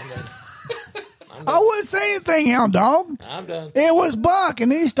 I'm done. I wouldn't say anything, hound dog. I'm done. It was Buck,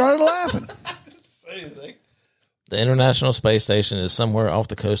 and then he started laughing. Say anything. The International Space Station is somewhere off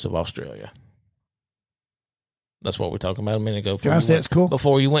the coast of Australia. That's what we were talking about a minute ago. Can I say it's cool?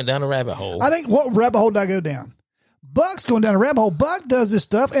 Before you went down a rabbit hole. I think, what rabbit hole did I go down? Buck's going down a rabbit hole. Buck does this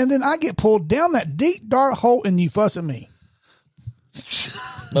stuff, and then I get pulled down that deep, dark hole, and you fuss at me.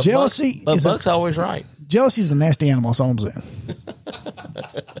 But Jealousy Buck's always right. Jealousy is a nasty animal, that's all I'm saying.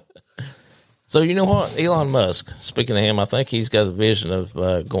 So you know what? Elon Musk, speaking of him, I think he's got a vision of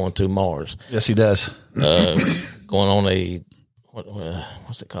going to Mars. Yes, he does. Going on a,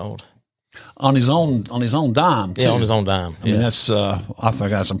 what's it called? On his own dime, too. Yeah, on his own dime. I mean, that's, I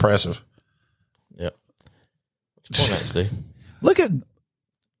think that's impressive. Yep. What you point at, Steve? Look at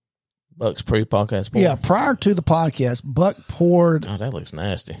Buck's pre-podcast. Yeah, prior to the podcast, Buck poured Oh, that looks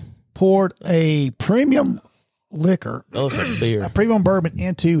nasty. a premium liquor, That looks like beer. a premium bourbon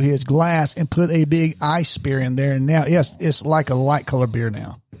into his glass and put a big ice spear in there. And now, yes, it's like a light color beer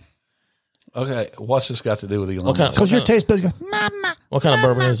now. Okay, what's this got to do with Elon What kind- Musk? Because your taste buds go, Mama. What kind of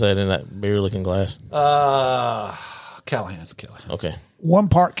bourbon is that in that beer-looking glass? Callahan. Okay. 1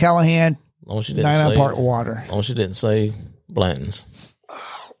 part Callahan, As long as you didn't 99 say, part water. as long as you didn't say Blanton's.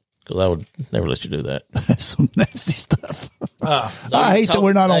 Because I would never let you do that. Some nasty stuff. No, I hate that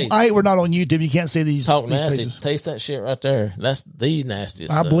we're not on. hey, I hate we're not on YouTube. You can't see these. Talk these nasty. faces. Taste that shit right there. That's the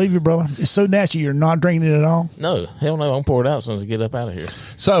nastiest I stuff. believe you, brother. It's so nasty. You're not drinking it at all. No, hell no. I'm pour it out as soon as I get up out of here.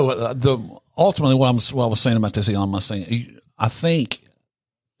 So ultimately, what I was saying about this Elon Musk thing, I think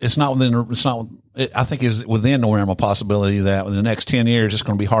it's not within. It's not. I think is within the realm of possibility that in the next 10 years, it's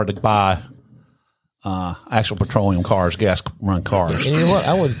going to be hard to buy actual petroleum cars, gas run cars. And you know what?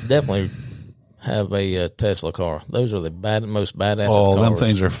 I would definitely have a Tesla car. Those are the most badass Oh, cars them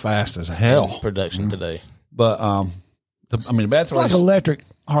things are fast as hell. in production today. But the bad It's thing like is electric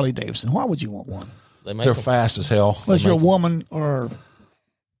Harley Davidson. Why would you want one? They make they're them. fast as hell. Unless you're a woman or.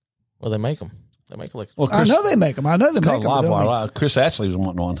 Well, they make them. They make electric. Well, I know they make them. I know they it's make called them. Livewire. Chris Ashley was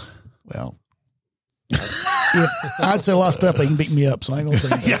wanting one. Well, I'd say a lot of stuff. They can beat me up, so I ain't gonna say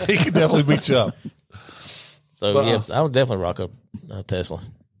anything. Yeah, he could definitely beat you up. So, But, yeah, I would definitely rock a Tesla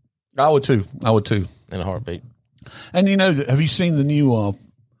I would too. in a heartbeat. And have you seen the new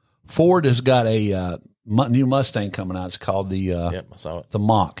Ford has got a new Mustang coming out? It's called the Yep, I saw it. the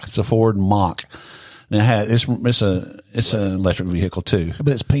Mach. It's a Ford Mach, and it's an electric vehicle too. But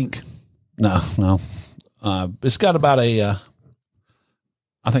it's pink. No, it's got about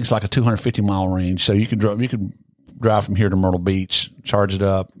I think it's like a 250 mile range, so you can drive from here to Myrtle Beach, charge it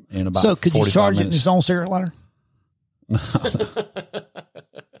up in about. So could you 45 charge it in minutes. its own cigarette lighter?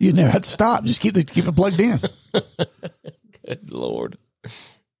 You never have to stop. Just keep it plugged in. Good Lord.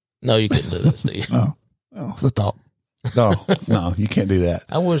 No, you couldn't do that, Steve. Oh, it's a thought. No, you can't do that.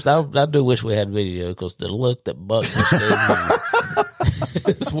 I do wish we had video because the look that Buck just gave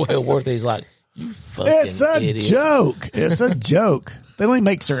me is well worth it. He's like, you fucking It's a idiot. joke. It's a joke. They don't even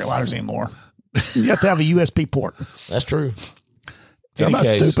make cigarette lighters anymore. You have to have a USB port. That's true. So I'm not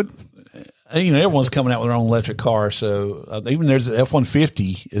Any case, stupid. Everyone's coming out with their own electric car. So even there's the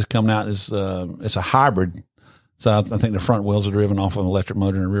F-150 is coming out. It's a hybrid. So I think the front wheels are driven off of an electric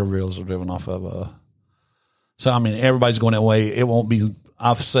motor and the rear wheels are driven off of So, everybody's going that way. It won't be,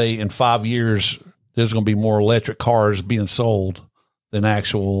 I'll say in 5 years, there's going to be more electric cars being sold than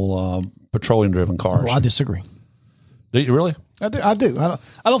actual petroleum driven cars. Well, I disagree. Do you really? I do. I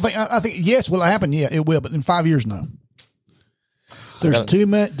don't think. I think yes. Will it happen? Yeah, it will. But in 5 years, no.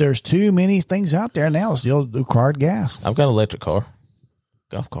 There's too many things out there now that still require gas. I've got an electric car,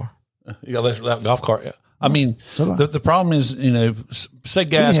 golf car. You got electric golf cart. I mean, So the problem is, say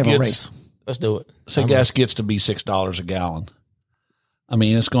gas have a gets race. Let's do it. say gas gets to be $6 a gallon. I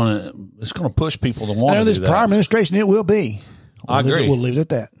mean, it's gonna push people to I want know to this do prior that. administration, it will be. I agree. We'll leave it at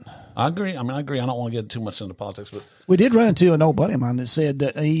that. I agree. I agree. I don't want to get too much into politics, but We did run into an old buddy of mine that said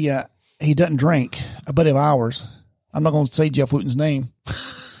that he doesn't drink. A buddy of ours. I'm not going to say Jeff Wooten's name.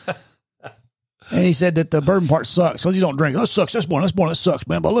 And he said that the bourbon part sucks because you don't drink. That sucks. That's boring. That sucks,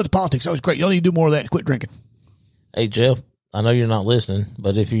 man. But look at the politics. That was great. You need to do more of that and quit drinking. Hey, Jeff, I know you're not listening,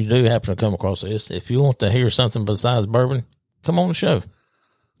 but if you do happen to come across this, if you want to hear something besides bourbon, come on the show.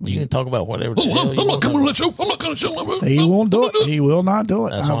 You can talk about whatever. The hell you I'm not want to coming on talk the show. I'm not going to show. He won't do it. He will not do it.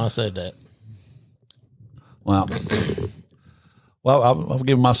 about. That's why I said that. Well, I've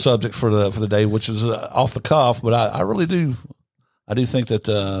given my subject for the day, which is off the cuff, but I really do. I do think that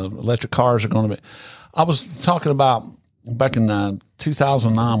electric cars are going to be. I was talking about back in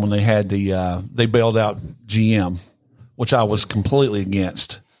 2009 when they had they bailed out GM, which I was completely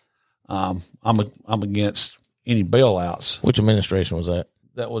against. I'm against any bailouts. Which administration was that?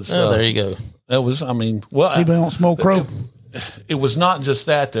 That was There you go. that was. I mean, well, See, they don't smoke crow. it was not just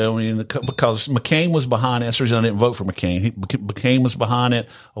that though. I mean, because McCain was behind it. That's the reason I didn't vote for McCain. McCain was behind it.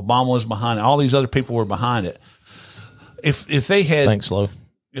 Obama was behind it. All these other people were behind it. If they had Thanks, Flo.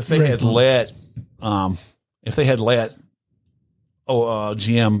 if they had let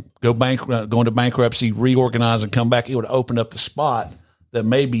GM go into bankruptcy, reorganize, and come back, it would have opened up the spot that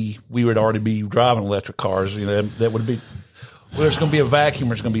maybe we would already be driving electric cars. That would be. Well, there's going to be a vacuum.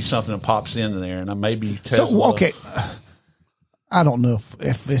 There's going to be something that pops in there, and maybe Tesla. So, okay. I don't know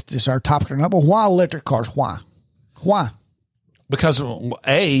if it's our topic or not, but why electric cars? Why? Because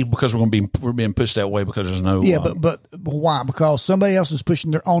we're being pushed that way because there's no. Yeah, but why? Because somebody else is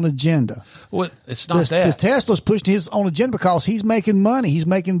pushing their own agenda. Well, it's not that. The Tesla's pushing his own agenda because he's making money. He's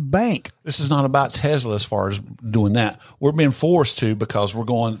making bank. This is not about Tesla as far as doing that. We're being forced to because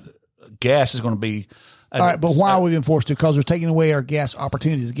gas is going to be. All right, but why are we being forced to? Because they're taking away our gas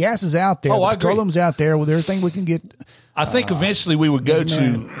opportunities. Gas is out there. Oh, I agree. Petroleum's out there with everything we can get. I think eventually we would go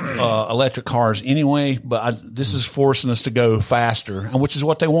to electric cars anyway, but this is forcing us to go faster, and which is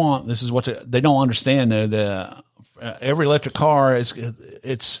what they want. This is what they don't understand though. Every electric car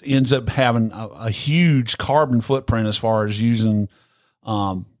ends up having a huge carbon footprint as far as using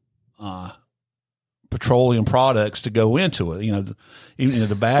petroleum products to go into it. Even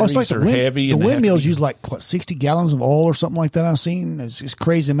the batteries are heavy. The windmills use 60 gallons of oil or something like that. I've seen it's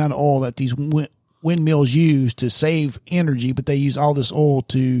crazy amount of oil that these windmills use to save energy, but they use all this oil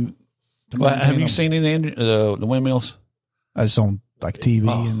to have you seen any the windmills? I just on TV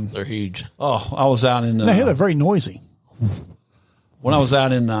and They're huge. Oh, I was out in. I hear they're very noisy. When I was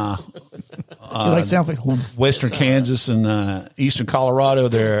out in western Kansas and eastern Colorado,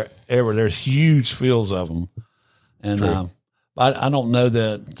 there's huge fields of them, and I don't know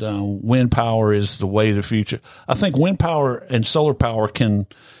that wind power is the way of the future. I think wind power and solar power can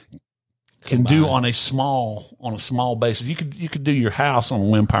do on a small basis. You could do your house on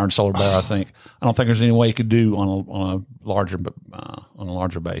wind power and solar power. I don't think there's any way you could do on a larger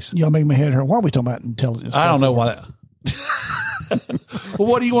basis. Y'all make my head hurt. Why are we talking about intelligence? I don't know why. Well,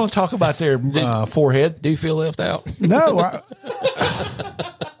 what do you want to talk about there, forehead? Do you feel left out? No.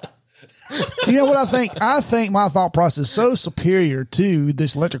 You know what I think? I think my thought process is so superior to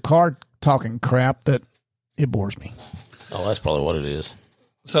this electric car talking crap that it bores me. Oh, that's probably what it is.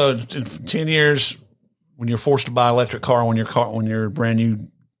 So in 10 years, when you're forced to buy an electric car, when you're brand new,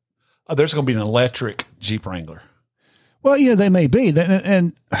 there's going to be an electric Jeep Wrangler. Well, they may be.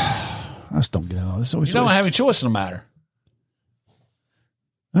 And I just don't get all this. You don't have any choice in the matter.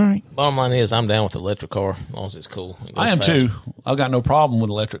 All right. Bottom line is, I'm down with the electric car as long as it's cool. I am too. I've got no problem with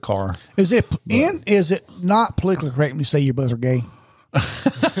electric car. Is it not politically correct when you say you both are gay?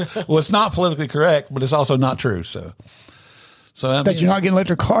 Well, it's not politically correct, but it's also not true. So that you're not getting an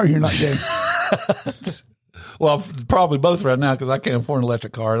electric car, you're not gay. Well, probably both right now because I can't afford an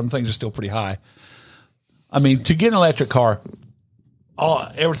electric car. Them things are still pretty high. I mean, to get an electric car,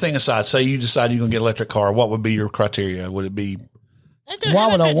 everything aside, say you decide you're going to get an electric car, what would be your criteria? Would it be? Why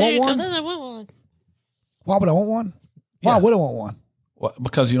would I want one? Why would I want one? Why would I want one? Well,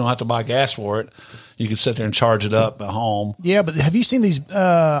 because you don't have to buy gas for it. You can sit there and charge it up at home. Yeah, but have you seen these?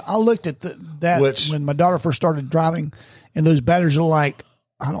 I looked at that when my daughter first started driving, and those batteries are like,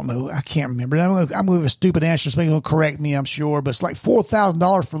 I don't know, I can't remember. I'm going to give a stupid answer. Somebody will correct me, I'm sure, but it's like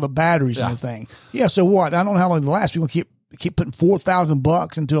 $4,000 for the batteries and everything. Yeah, so what? I don't know how long they last. We're going to keep putting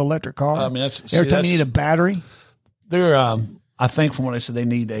 $4,000 into an electric car. I mean, every time you need a battery. They're I think from what they said, they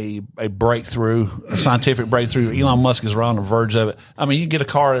need a breakthrough, a scientific breakthrough. Elon Musk is right on the verge of it. I mean, you get a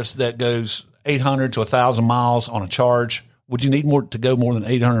car that goes 800 to 1,000 miles on a charge. Would you need more to go more than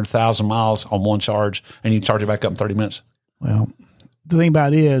 800,000 miles on one charge, and you charge it back up in 30 minutes? Well, the thing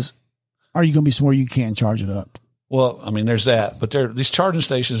about it is, are you going to be somewhere you can charge it up? Well, I mean, there's that, but these charging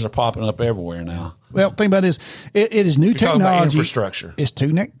stations are popping up everywhere now. Well, the thing about it is, it is new technology. Talking about infrastructure.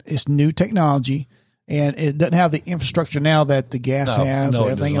 It's new technology, and it doesn't have the infrastructure now that the gas has,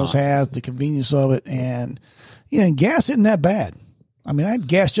 everything else has, the convenience of it, and gas isn't that bad. I mean, I had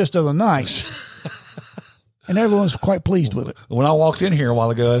gas just the other night, and everyone's quite pleased with it. When I walked in here a while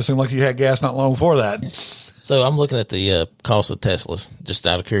ago, it seemed like you had gas not long before that. So I'm looking at the cost of Teslas, just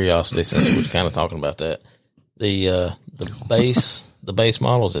out of curiosity, since we're kind of talking about that. The base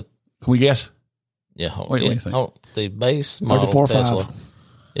model is it? Can we guess? Yeah. What do you think? The base model Tesla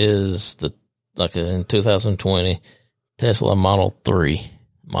is in 2020 Tesla Model 3.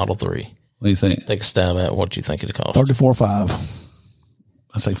 Model 3. What do you think? Take a stab at what you think it costs. 34,500.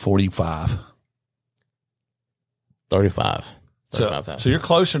 I say 45. 35. So you're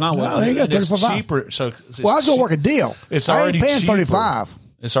closer now. No, they got 35. Cheaper. So I was going to work a deal. It's already paying cheaper. 35.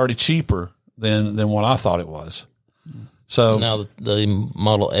 It's already cheaper than what I thought it was. So now the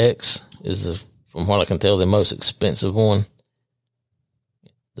Model X is, from what I can tell, the most expensive one.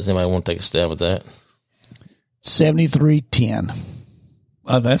 Does anybody want to take a stab at that? 7310.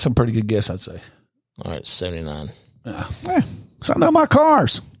 That's a pretty good guess, I'd say. All right, 79. Yeah. So I know my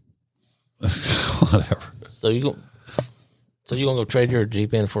cars. Whatever. So you're gonna go trade your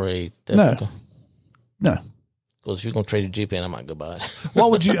Jeep in for a Tesla? No. Because if you're gonna trade your Jeep in, I might go buy it. What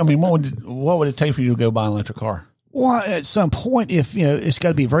would it take for you to go buy an electric car? Well, at some point, if it's got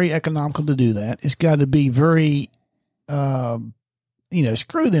to be very economical to do that. It's got to be very, screw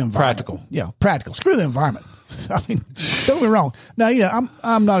the environment. Practical. Yeah, practical. Screw the environment. I mean, don't get me wrong. Now,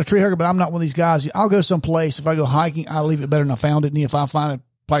 I'm not a tree hugger, but I'm not one of these guys. I'll go someplace. If I go hiking, I'll leave it better than I found it. And if I find a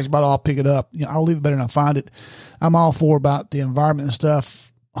place about it, I'll pick it up. I'll leave it better than I find it. I'm all for about the environment and stuff.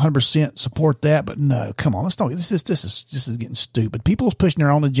 100% support that, but no, come on, let's don't. This is getting stupid. People's pushing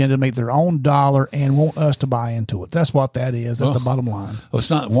their own agenda to make their own dollar and want us to buy into it. That's what that is. That's the bottom line. Well, it's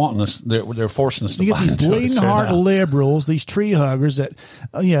not wanting us. They're forcing us to you buy get these into bleeding heart liberals, these tree huggers that,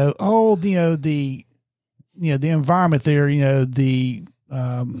 the environment there, the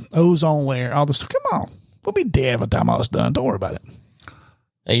ozone layer, all this. Come on, we'll be dead by the time all this done. Don't worry about it.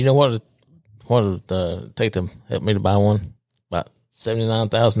 Hey, you know what? What would it take to help me to buy one? About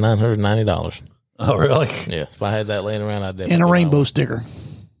 $79,990. Oh, really? Yeah. If I had that laying around, I'd definitely. And a rainbow sticker.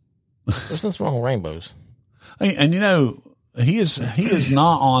 There's nothing wrong with rainbows. And he's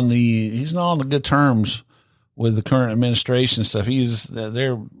not on the good terms with the current administration stuff.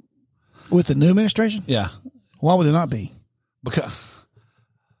 They're with the new administration. Yeah. Why would it not be?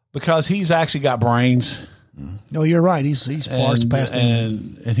 Because he's actually got brains. No, you're right. He's far past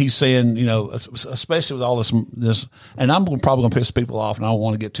and he's saying, especially with all this, and I'm probably going to piss people off, and I don't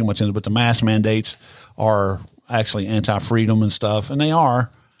want to get too much into it, but the mask mandates are actually anti-freedom and stuff, and they are.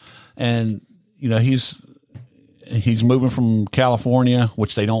 And he's moving from California,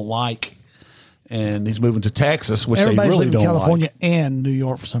 which they don't like, and he's moving to Texas, which Everybody's they really don't California like. and New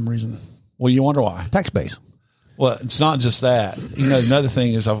York for some reason. Well, you wonder why? Tax base. Well, it's not just that. Another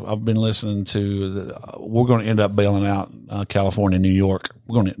thing is I've been listening to. We're going to end up bailing out California and New York.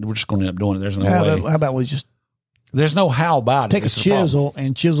 We're just going to end up doing it. There's no way. How about we just? There's no how about take it. Take a chisel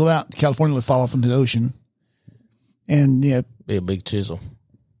and chisel out. California would fall off into the ocean, and be a big chisel.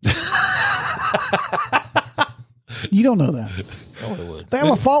 You don't know that. Oh, it would. They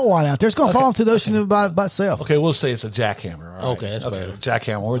have a fault line out there. It's going to fall into the ocean by itself. Okay, we'll say it's a jackhammer. All right. Okay, that's better.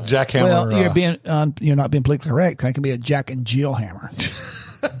 Jackhammer. Or jackhammer. Well, you're not being politically correct. It can be a Jack and Jill hammer.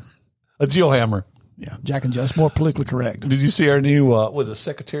 A Jill hammer. Yeah, Jack and Jill. That's more politically correct. Did you see our new? Was it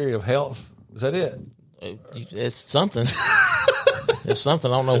Secretary of Health? Is that it? It's something. It's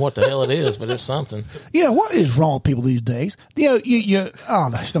something. I don't know what the hell it is, but it's something. What is wrong with people these days? Don't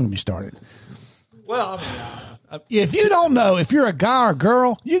get me started. Well, if you don't know, if you're a guy or a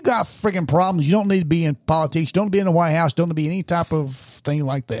girl, you got freaking problems. You don't need to be in politics. You don't need to be in the White House. You don't need to be any type of thing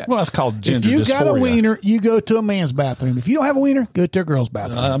like that. Well, that's called gender dysphoria. If you got a wiener, you go to a man's bathroom. If you don't have a wiener, go to a girl's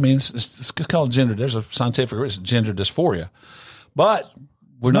bathroom. It's called gender. There's a scientific reason, gender dysphoria. But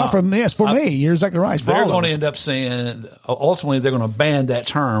we're not for me. It's for me. You're exactly right. They're going to end up saying, ultimately, they're going to ban that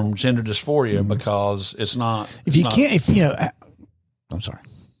term, gender dysphoria, because it's not. I'm sorry.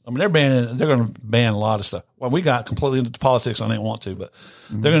 I mean, they're going to ban a lot of stuff. Well, we got completely into politics. I didn't want to, but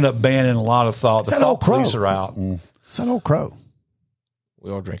they're going to end up banning a lot of thought. The thought police are out. It's that old crow.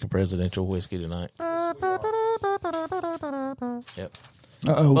 We are drinking presidential whiskey tonight. Yep.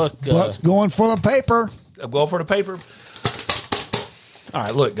 Uh-oh. Look, Buck's going for the paper. I'm going for the paper. All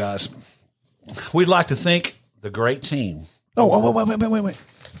right, look, guys. We'd like to thank the great team. Oh, wait.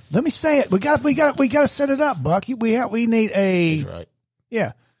 Let me say it. We got to set it up, Buck. We need a That's right.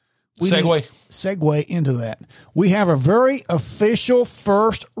 yeah. Segue into that. We have a very official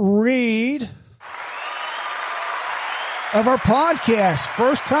first read of our podcast.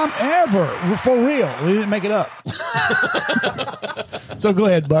 First time ever. For real. We didn't make it up. So go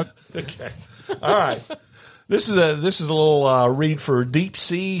ahead, Buck. Okay. All right. This is a little read for Deep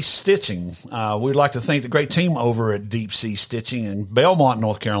Sea Stitching. We'd like to thank the great team over at Deep Sea Stitching in Belmont,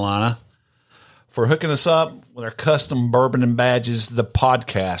 North Carolina, for hooking us up with our custom Bourbon and Badges, the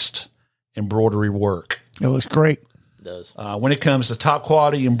podcast embroidery work. It looks great. It does. When it comes to top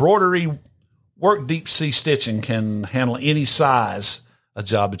quality embroidery work, Deep Sea Stitching can handle any size of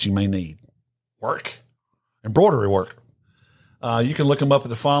job that you may need. Embroidery work. You can look them up at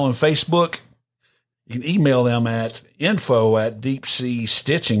the following: Facebook. You can email them at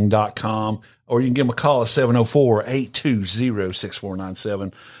info@deepseastitching.com, or you can give them a call at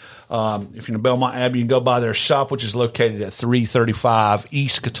 704-820-6497. If you're in Belmont Abbey, you can go by their shop, which is located at 335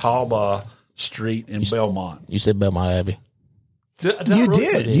 East Catawba Street in Belmont. You said Belmont Abbey.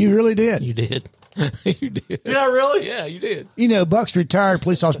 You really did. You did. You did. Did I really? Yeah, you did. You know, Buck's retired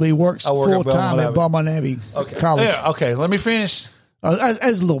police officer, but he works I work at full time at Belmont Abbey College. Yeah, okay, let me finish.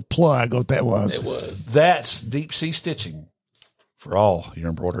 As a little plug, what that was. It was. That's Deep Sea Stitching for all your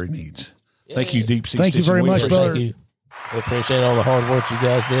embroidery needs. Yeah. Thank you, Deep Sea Thank you Stitching. very much, brother. Thank you. We appreciate all the hard work you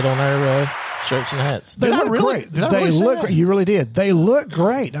guys did on our shirts and hats. They look great. They look great. You really did. They look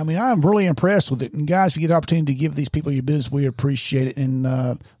great. I mean, I'm really impressed with it. And guys, if you get the opportunity to give these people your business, we appreciate it. And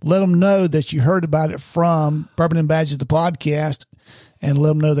let them know that you heard about it from Bourbon and Badges, the podcast, and let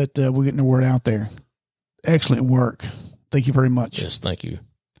them know that we're getting the word out there. Excellent work. Thank you very much. Yes, thank you.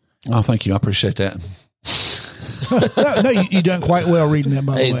 Oh, thank you. I appreciate that. No, you done quite well reading that,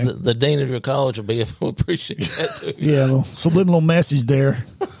 by the way. The dean of your college will appreciate that too. Yeah, a little subliminal message there.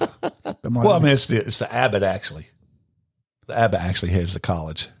 Well, I mean, it's the Abbott, actually. The Abbott actually has the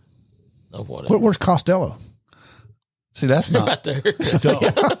college. Oh, whatever. Where's Costello? See, that's not. Right there.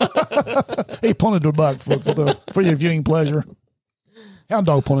 He pointed to Buck for your viewing pleasure. Hound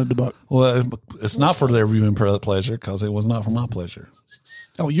Dog pointed to Buck. Well, it's not for their viewing pleasure because it was not for my pleasure.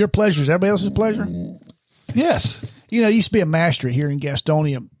 Oh, your pleasure is everybody else's pleasure? Yes. You know, there used to be a magistrate here in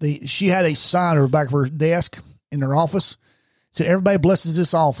Gastonia. She had a sign over the back of her desk in her office. It said, everybody blesses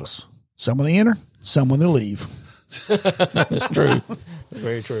this office. Some when they enter, some when they leave. That's true.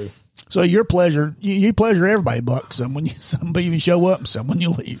 Very true. So your pleasure, you pleasure everybody, Buck. Some when you show up, some when you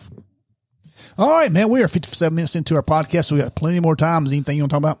leave. All right, man. We are 57 minutes into our podcast, so we got plenty more time. Is anything you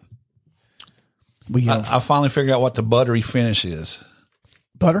want to talk about? I finally figured out what the buttery finish is.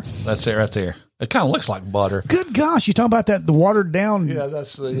 Butter? That's it right there. It kind of looks like butter. Good gosh, you talking about the watered down? Yeah,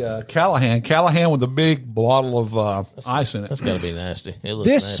 that's the Callahan. Callahan with a big bottle of ice in it. That's got to be nasty. It looks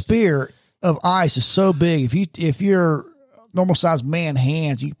This nasty. spear of ice is so big. If you're normal sized man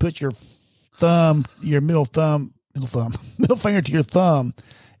hands, you put your thumb, your middle finger to your thumb.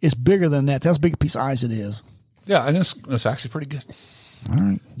 It's bigger than that. That's a big piece of ice it is. Yeah, and it's actually pretty good. All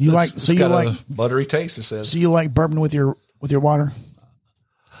right. It's got a buttery taste, it says. So you like bourbon with your water?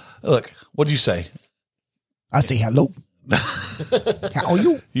 Look, what did you say? I say hello. How are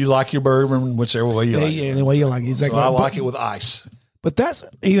you? You like your bourbon whichever way you like it. Yeah, the way you like it. Exactly. So I like it with ice. But that's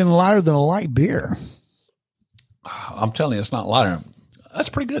even lighter than a light beer. I'm telling you, it's not lighter. That's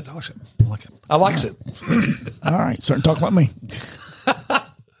pretty good. I like it. I likes it. All right. Starting to talk about me.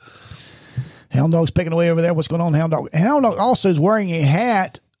 Hound Dog's picking away over there. What's going on, Hound Dog? Hound Dog also is wearing a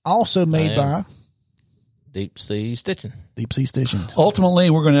hat also made by Deep Sea Stitching. Deep Sea Stitching. Ultimately,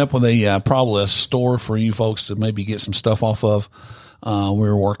 we're going to end up with probably a store for you folks to maybe get some stuff off of.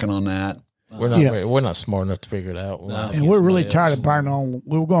 We're working on that. We're not smart enough to figure it out. And we're really tired of buying on.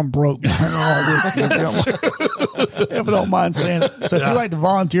 We were going broke buying all whiskey. If you don't mind saying it. So if you'd like to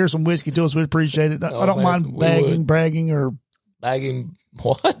volunteer some whiskey to us, we'd appreciate it. I don't mind bragging or bagging.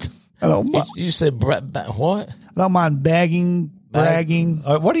 What? I don't mind. You said what? I don't mind bragging.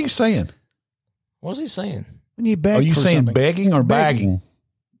 What are you saying? What's he saying? When you beg Are you for saying something. begging or bagging?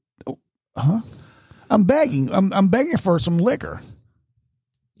 Huh? I'm begging. I'm begging for some liquor.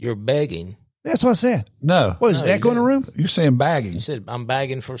 You're begging. That's what I said. No. What is echo in the room? You're saying bagging. You said I'm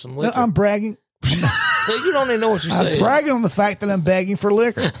bagging for some No, liquor. I'm bragging. So you don't even know what you're I'm saying. bragging on the fact that I'm begging for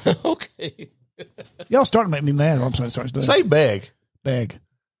liquor. Okay. Y'all starting to make me mad. I'm sorry. Say beg. Beg.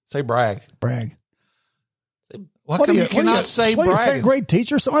 Say brag. Brag. What come you cannot say what, brag? second grade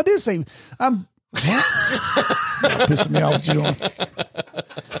teacher? So I did say I'm Pissing me off what you doing.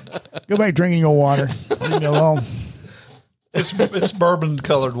 Go back drinking your water. Leave me alone. It's bourbon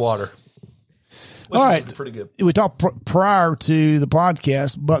colored water. All right. Pretty good. We talked prior to the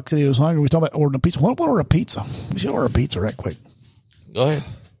podcast. Buck said he was hungry. We talked about ordering a pizza. What order a pizza? We should order a pizza right quick. Go ahead.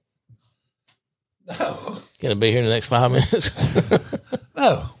 No. Can it be here in the next 5 minutes?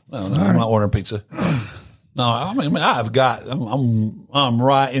 No, I'm not ordering pizza. No, I mean, I'm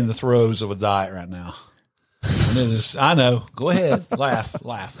right in the throes of a diet right now. And it is, I know. Go ahead. Laugh.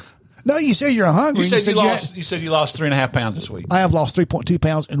 No, you said you're hungry. You said you lost 3.5 pounds this week. I have lost 3.2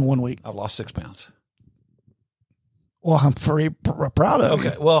 pounds in 1 week. I've lost 6 pounds. Well, I'm very proud of you.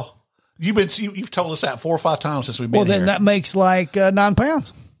 Okay. Well, you've told us that 4 or 5 times since we've been here. Well, then that makes like 9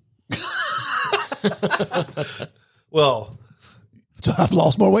 pounds. Well, so I've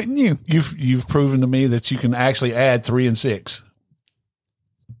lost more weight than you. You've proven to me that you can actually add 3 and 6.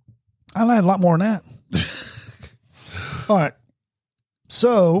 I had a lot more than that. All right.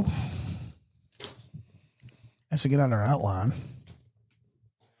 So let's get on our outline.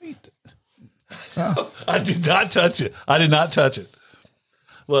 I did not touch it.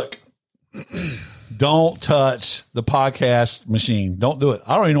 Look, don't touch the podcast machine. Don't do it.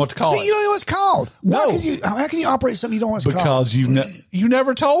 I don't even know what to call it. See, you don't know what it's called. No. How can you operate something you don't know what it's called? Because you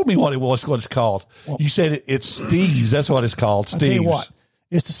never told me what it's called. Well, you said it's Steve's. That's what it's called, Steve's. I'll tell you what.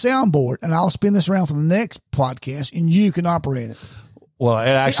 It's the soundboard, and I'll spin this around for the next podcast, and you can operate it. Well, it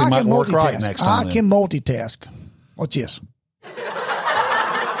actually might work right next time. I can multitask. Watch this.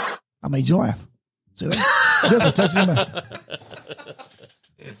 I made you laugh. See that? Just touching your mouth.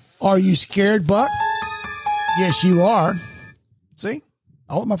 Are you scared, Buck? Yes, you are. See?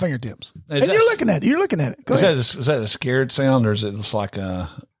 All at my fingertips. And you're looking at it. You're looking at it. Go ahead. Is that a scared sound, or is it just like a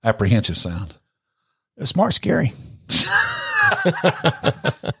apprehensive sound? A smart, scary.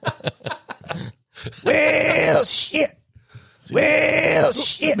 Well, shit.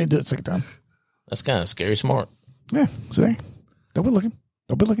 Let me do it a second time. That's kind of scary smart. Yeah. See? Don't be looking.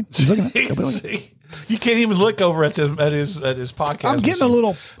 He's looking at it. Don't be looking. You can't even look over at his podcast. I'm getting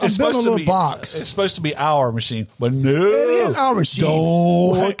machine. I'm building a little box. It's supposed to be our machine, but no, it is our machine.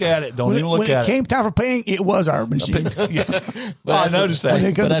 Don't look at it. Don't even look at it. When it came time for paying, it was our machine. I noticed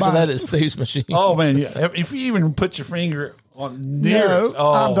that. But after that, it's Steve's machine. Oh man, yeah. If you even put your finger on near it,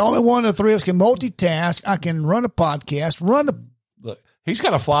 I'm the only one of the three of us can multitask. I can run a podcast, Look, he's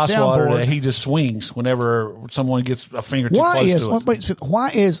got a fly swatter that he just swings whenever someone gets a finger too close to it. Why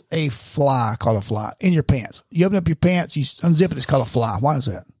is a fly called a fly in your pants? You open up your pants, you unzip it, it's called a fly. Why is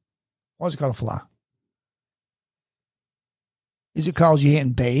that? Why is it called a fly? Is it because you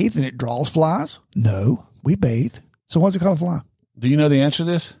hadn't bathed and it draws flies? No, we bathe. So why is it called a fly? Do you know the answer to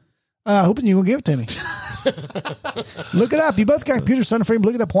this? I hoping you will give it to me. Look it up. You both got computers, son of frame.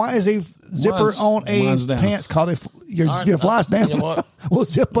 Look it up. Why is a zipper on a pants called your flies down? You know what? We'll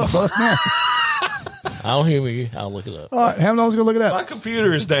zip up us now. I'll hear you. I'll look it up. All right. How long is going to look it up? My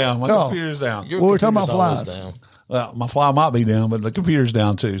computer is down. Computer's down. Well, we're talking about flies. Down. Well, my fly might be down, but the computer's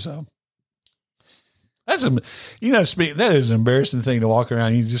down too. So that's that is an embarrassing thing to walk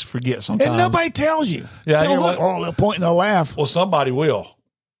around. You just forget sometimes. And nobody tells you. Yeah. They'll point and they'll laugh. Well, somebody will.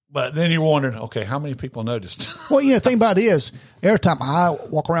 But then you're wondering, okay, how many people noticed? Well, the thing about it is, every time I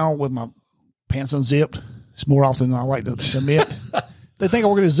walk around with my pants unzipped, it's more often than I like to admit. They think I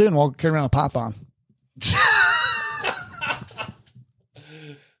work at a zoo and walk carry around a python.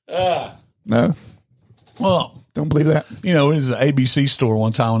 No. Well, don't believe that. It was an ABC store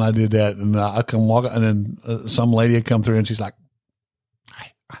one time when I did that, and I come walk, and then some lady had come through, and she's like,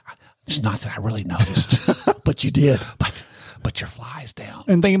 "It's not that I really noticed, but you did." But your fly is down.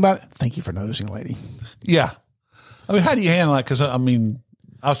 And thinking about it, thank you for noticing, lady. Yeah. I mean, how do you handle that? Because, I'm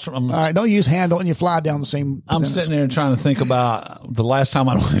all right, don't use handle and you fly down the same. I'm sitting there and trying to think about the last time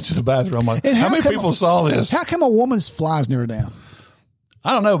I went to the bathroom. I'm like, how many people saw this? How come a woman's flies never down?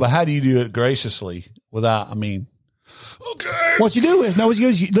 I don't know, but how do you do it graciously without, okay. What you do is,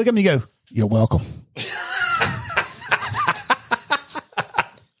 you look at me and you go, you're welcome.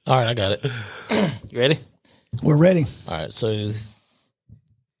 All right, I got it. You ready? We're ready. All right, so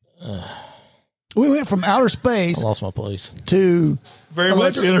we went from outer space. I lost my place. To very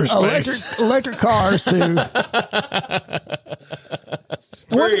much inner space. Electric cars to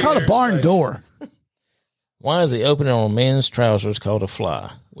what's it called? A barn door. Why is the opening on men's trousers called a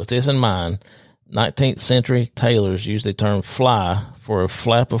fly? With this in mind, 19th century tailors used the term fly for a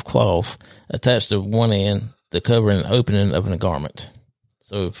flap of cloth attached to one end to cover an opening of a garment.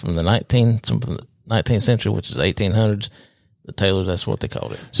 So from the 19th century, which is 1800s, the tailors, that's what they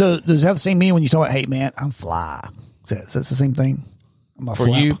called it. So does it have the same meaning when you talk about, hey, man, I'm fly? Is that the same thing? My For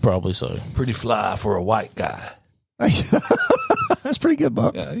flap. you, probably so. Pretty fly for a white guy. That's pretty good,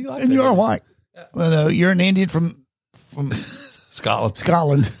 Buck. Yeah, you like and that, you are don't you? white. Well, you're an Indian from Scotland.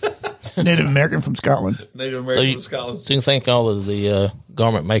 Scotland. Native American from Scotland. Native So American you, from Scotland. so you think all of the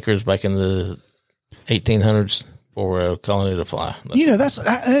garment makers back in the 1800s for calling it a fly. You know,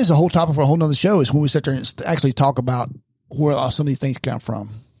 that is a whole topic for a whole nother show, is when we sit there and actually talk about where some of these things come from,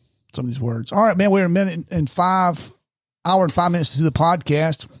 some of these words. All right, man, we're a minute and 5 minutes to the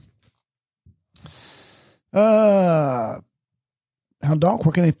podcast. Hound Dog,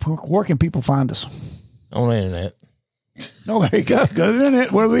 where can people find us? On the internet. Oh, there you go. Go to the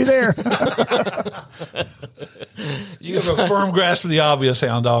internet. We'll be there. You have a firm grasp of the obvious,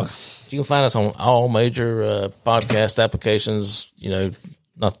 Hound Dog. You can find us on all major podcast applications. You know,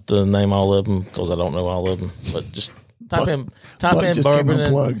 not to name all of them because I don't know all of them, but just type in just came bourbon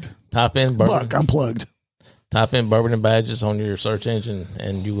unplugged. type in bourbon. Buck, unplugged. Type in Bourbon and Badges on your search engine,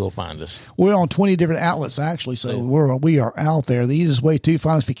 and you will find us. We're on 20 different outlets, actually, so we are out there. The easiest way to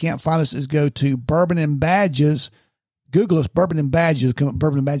find us, if you can't find us, is go to Bourbon and Badges. Google us, Bourbon and Badges, come up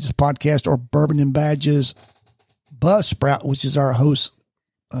Bourbon and Badges podcast, or Bourbon and Badges Buzzsprout, which is our host.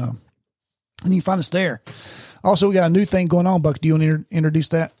 And you can find us there. Also, we got a new thing going on, Buck. Do you want to introduce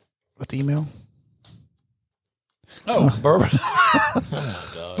that with the email? Oh, Bourbon.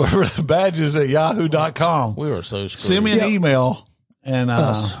 Bourbon Badges at yahoo.com. We were so screwed. Send me an email and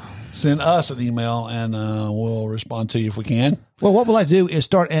Us. send us an email, and we'll respond to you if we can. Well, what we'd like to do is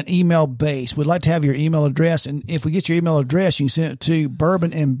start an email base. We'd like to have your email address. And if we get your email address, you can send it to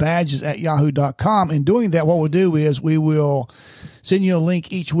bourbonandbadges at yahoo.com. And doing that, what we'll do is we will send you a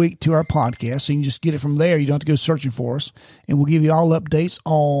link each week to our podcast. So you can just get it from there. You don't have to go searching for us. And we'll give you all updates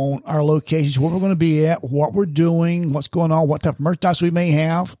on our locations, where we're going to be at, what we're doing, what's going on, what type of merchandise we may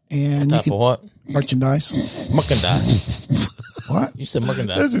have. And Type of what? Merchandise. Merchandise. What? You said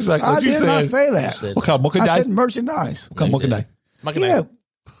merchandise. That's exactly I what you did said. not say that. You said What kind of I merchandise? said merchandise. What kind of merchandise? merchandise. Yeah.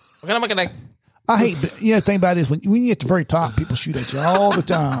 What kind of merchandise? I hate, the thing about it is when you get to the very top, people shoot at you all the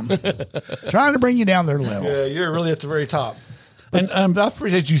time, trying to bring you down their level. Yeah, you're really at the very top. And I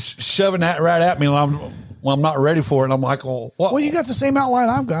appreciate you shoving that right at me when I'm not ready for it. And I'm like, well, what? Well, you got the same outline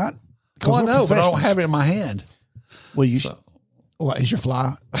I've got. 'Cause Well, I we're know, but I don't professionals. have it in my hand. Well, what is your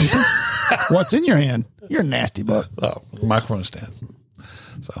fly? What's in your hand? You're a nasty buck. Oh, microphone stand.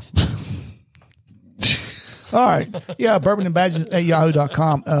 So, All right. Yeah, bourbon and badges at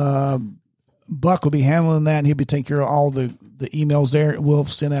yahoo.com. Buck will be handling that, and he'll be taking care of all the emails there. We'll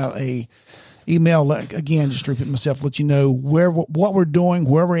send out a email, again, just to repeat myself, let you know what we're doing,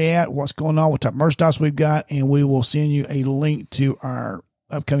 where we're at, what's going on, what type of merchandise we've got, and we will send you a link to our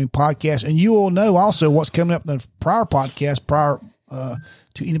upcoming podcast. And you will know also what's coming up in the prior podcast prior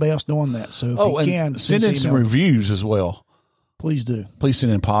to anybody else knowing that. So if you and can, send in some reviews as well. please do. Please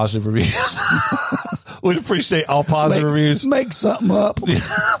send in positive reviews. We'd appreciate all positive reviews. Make something up.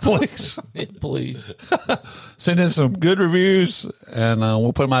 Please Please. send in some good reviews, and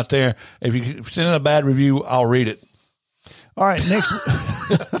we'll put them out there. If you send in a bad review, I'll read it. All right, next.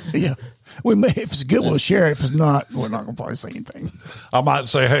 Yeah, we may. If it's good, we'll share it. If it's not, we're not going to probably say anything. I might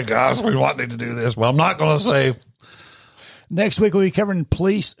say, "Hey guys, we want you to do this," but I'm not going to say. Next week we'll be covering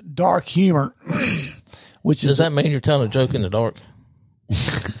police dark humor, which Does is that mean you're telling a joke in the dark?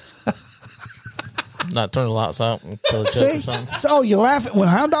 Not turn the lights out and tell a joke or see. something? So you laugh when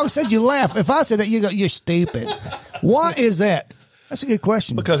Hound Dog said you laugh. If I said that, you go, you're stupid. What is that? That's a good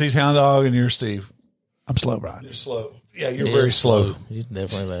question. Because he's Hound Dog and you're Steve. I'm slow, Brian. You're slow. Yeah, you're Yeah, very slow. He's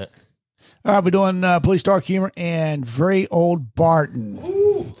definitely that. All right, we're doing police dark humor and very old Barton.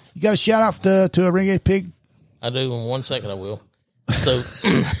 Ooh. You got a shout out to a Renegade Pig? I do. In 1 second, I will. So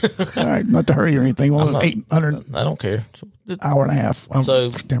All right, not to hurry or anything. Well, 800 I don't care. hour and a half. So-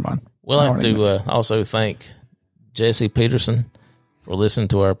 never mind. We'll Hour have and 8 minutes. to also thank Jesse Peterson for listening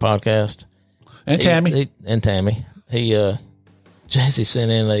to our podcast. And Tammy. And Tammy. Jesse sent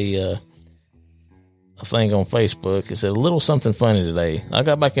in a thing on Facebook. It said, a little something funny today. I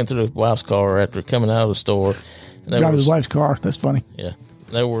got back into the wife's car after coming out of the store. And Driving his wife's car. That's funny. Yeah.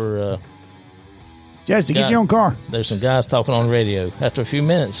 There were Jesse, get your own car. there's some guys talking on the radio. After a few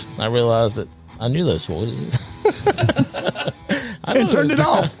minutes, I realized that I knew those voices. And turned it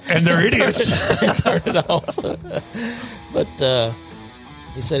off. And they're idiots. Turned it off. But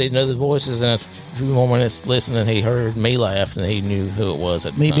he said he'd know the voices, and a few more minutes listening, he heard me laugh, and he knew who it was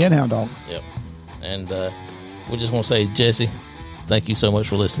at the Me time. being Hound Dog. Yep. And we just want to say, Jesse, thank you so much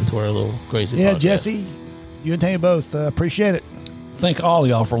for listening to our little crazy Yeah, podcast. Jesse, you and Tammy both. Appreciate it. Thank all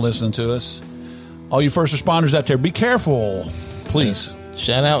y'all for listening to us. All you first responders out there, be careful, please.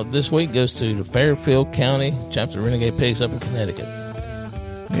 Shout out this week goes to the Fairfield County chapter of Renegade Pigs up in Connecticut.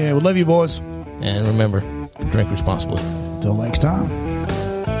 Yeah, we love you, boys. And remember, drink responsibly. Until next time.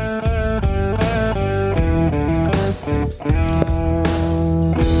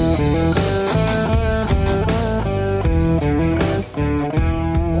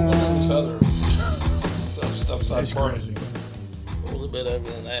 Stuff That's crazy. A little bit over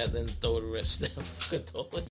than that, then throw the rest down the toilet.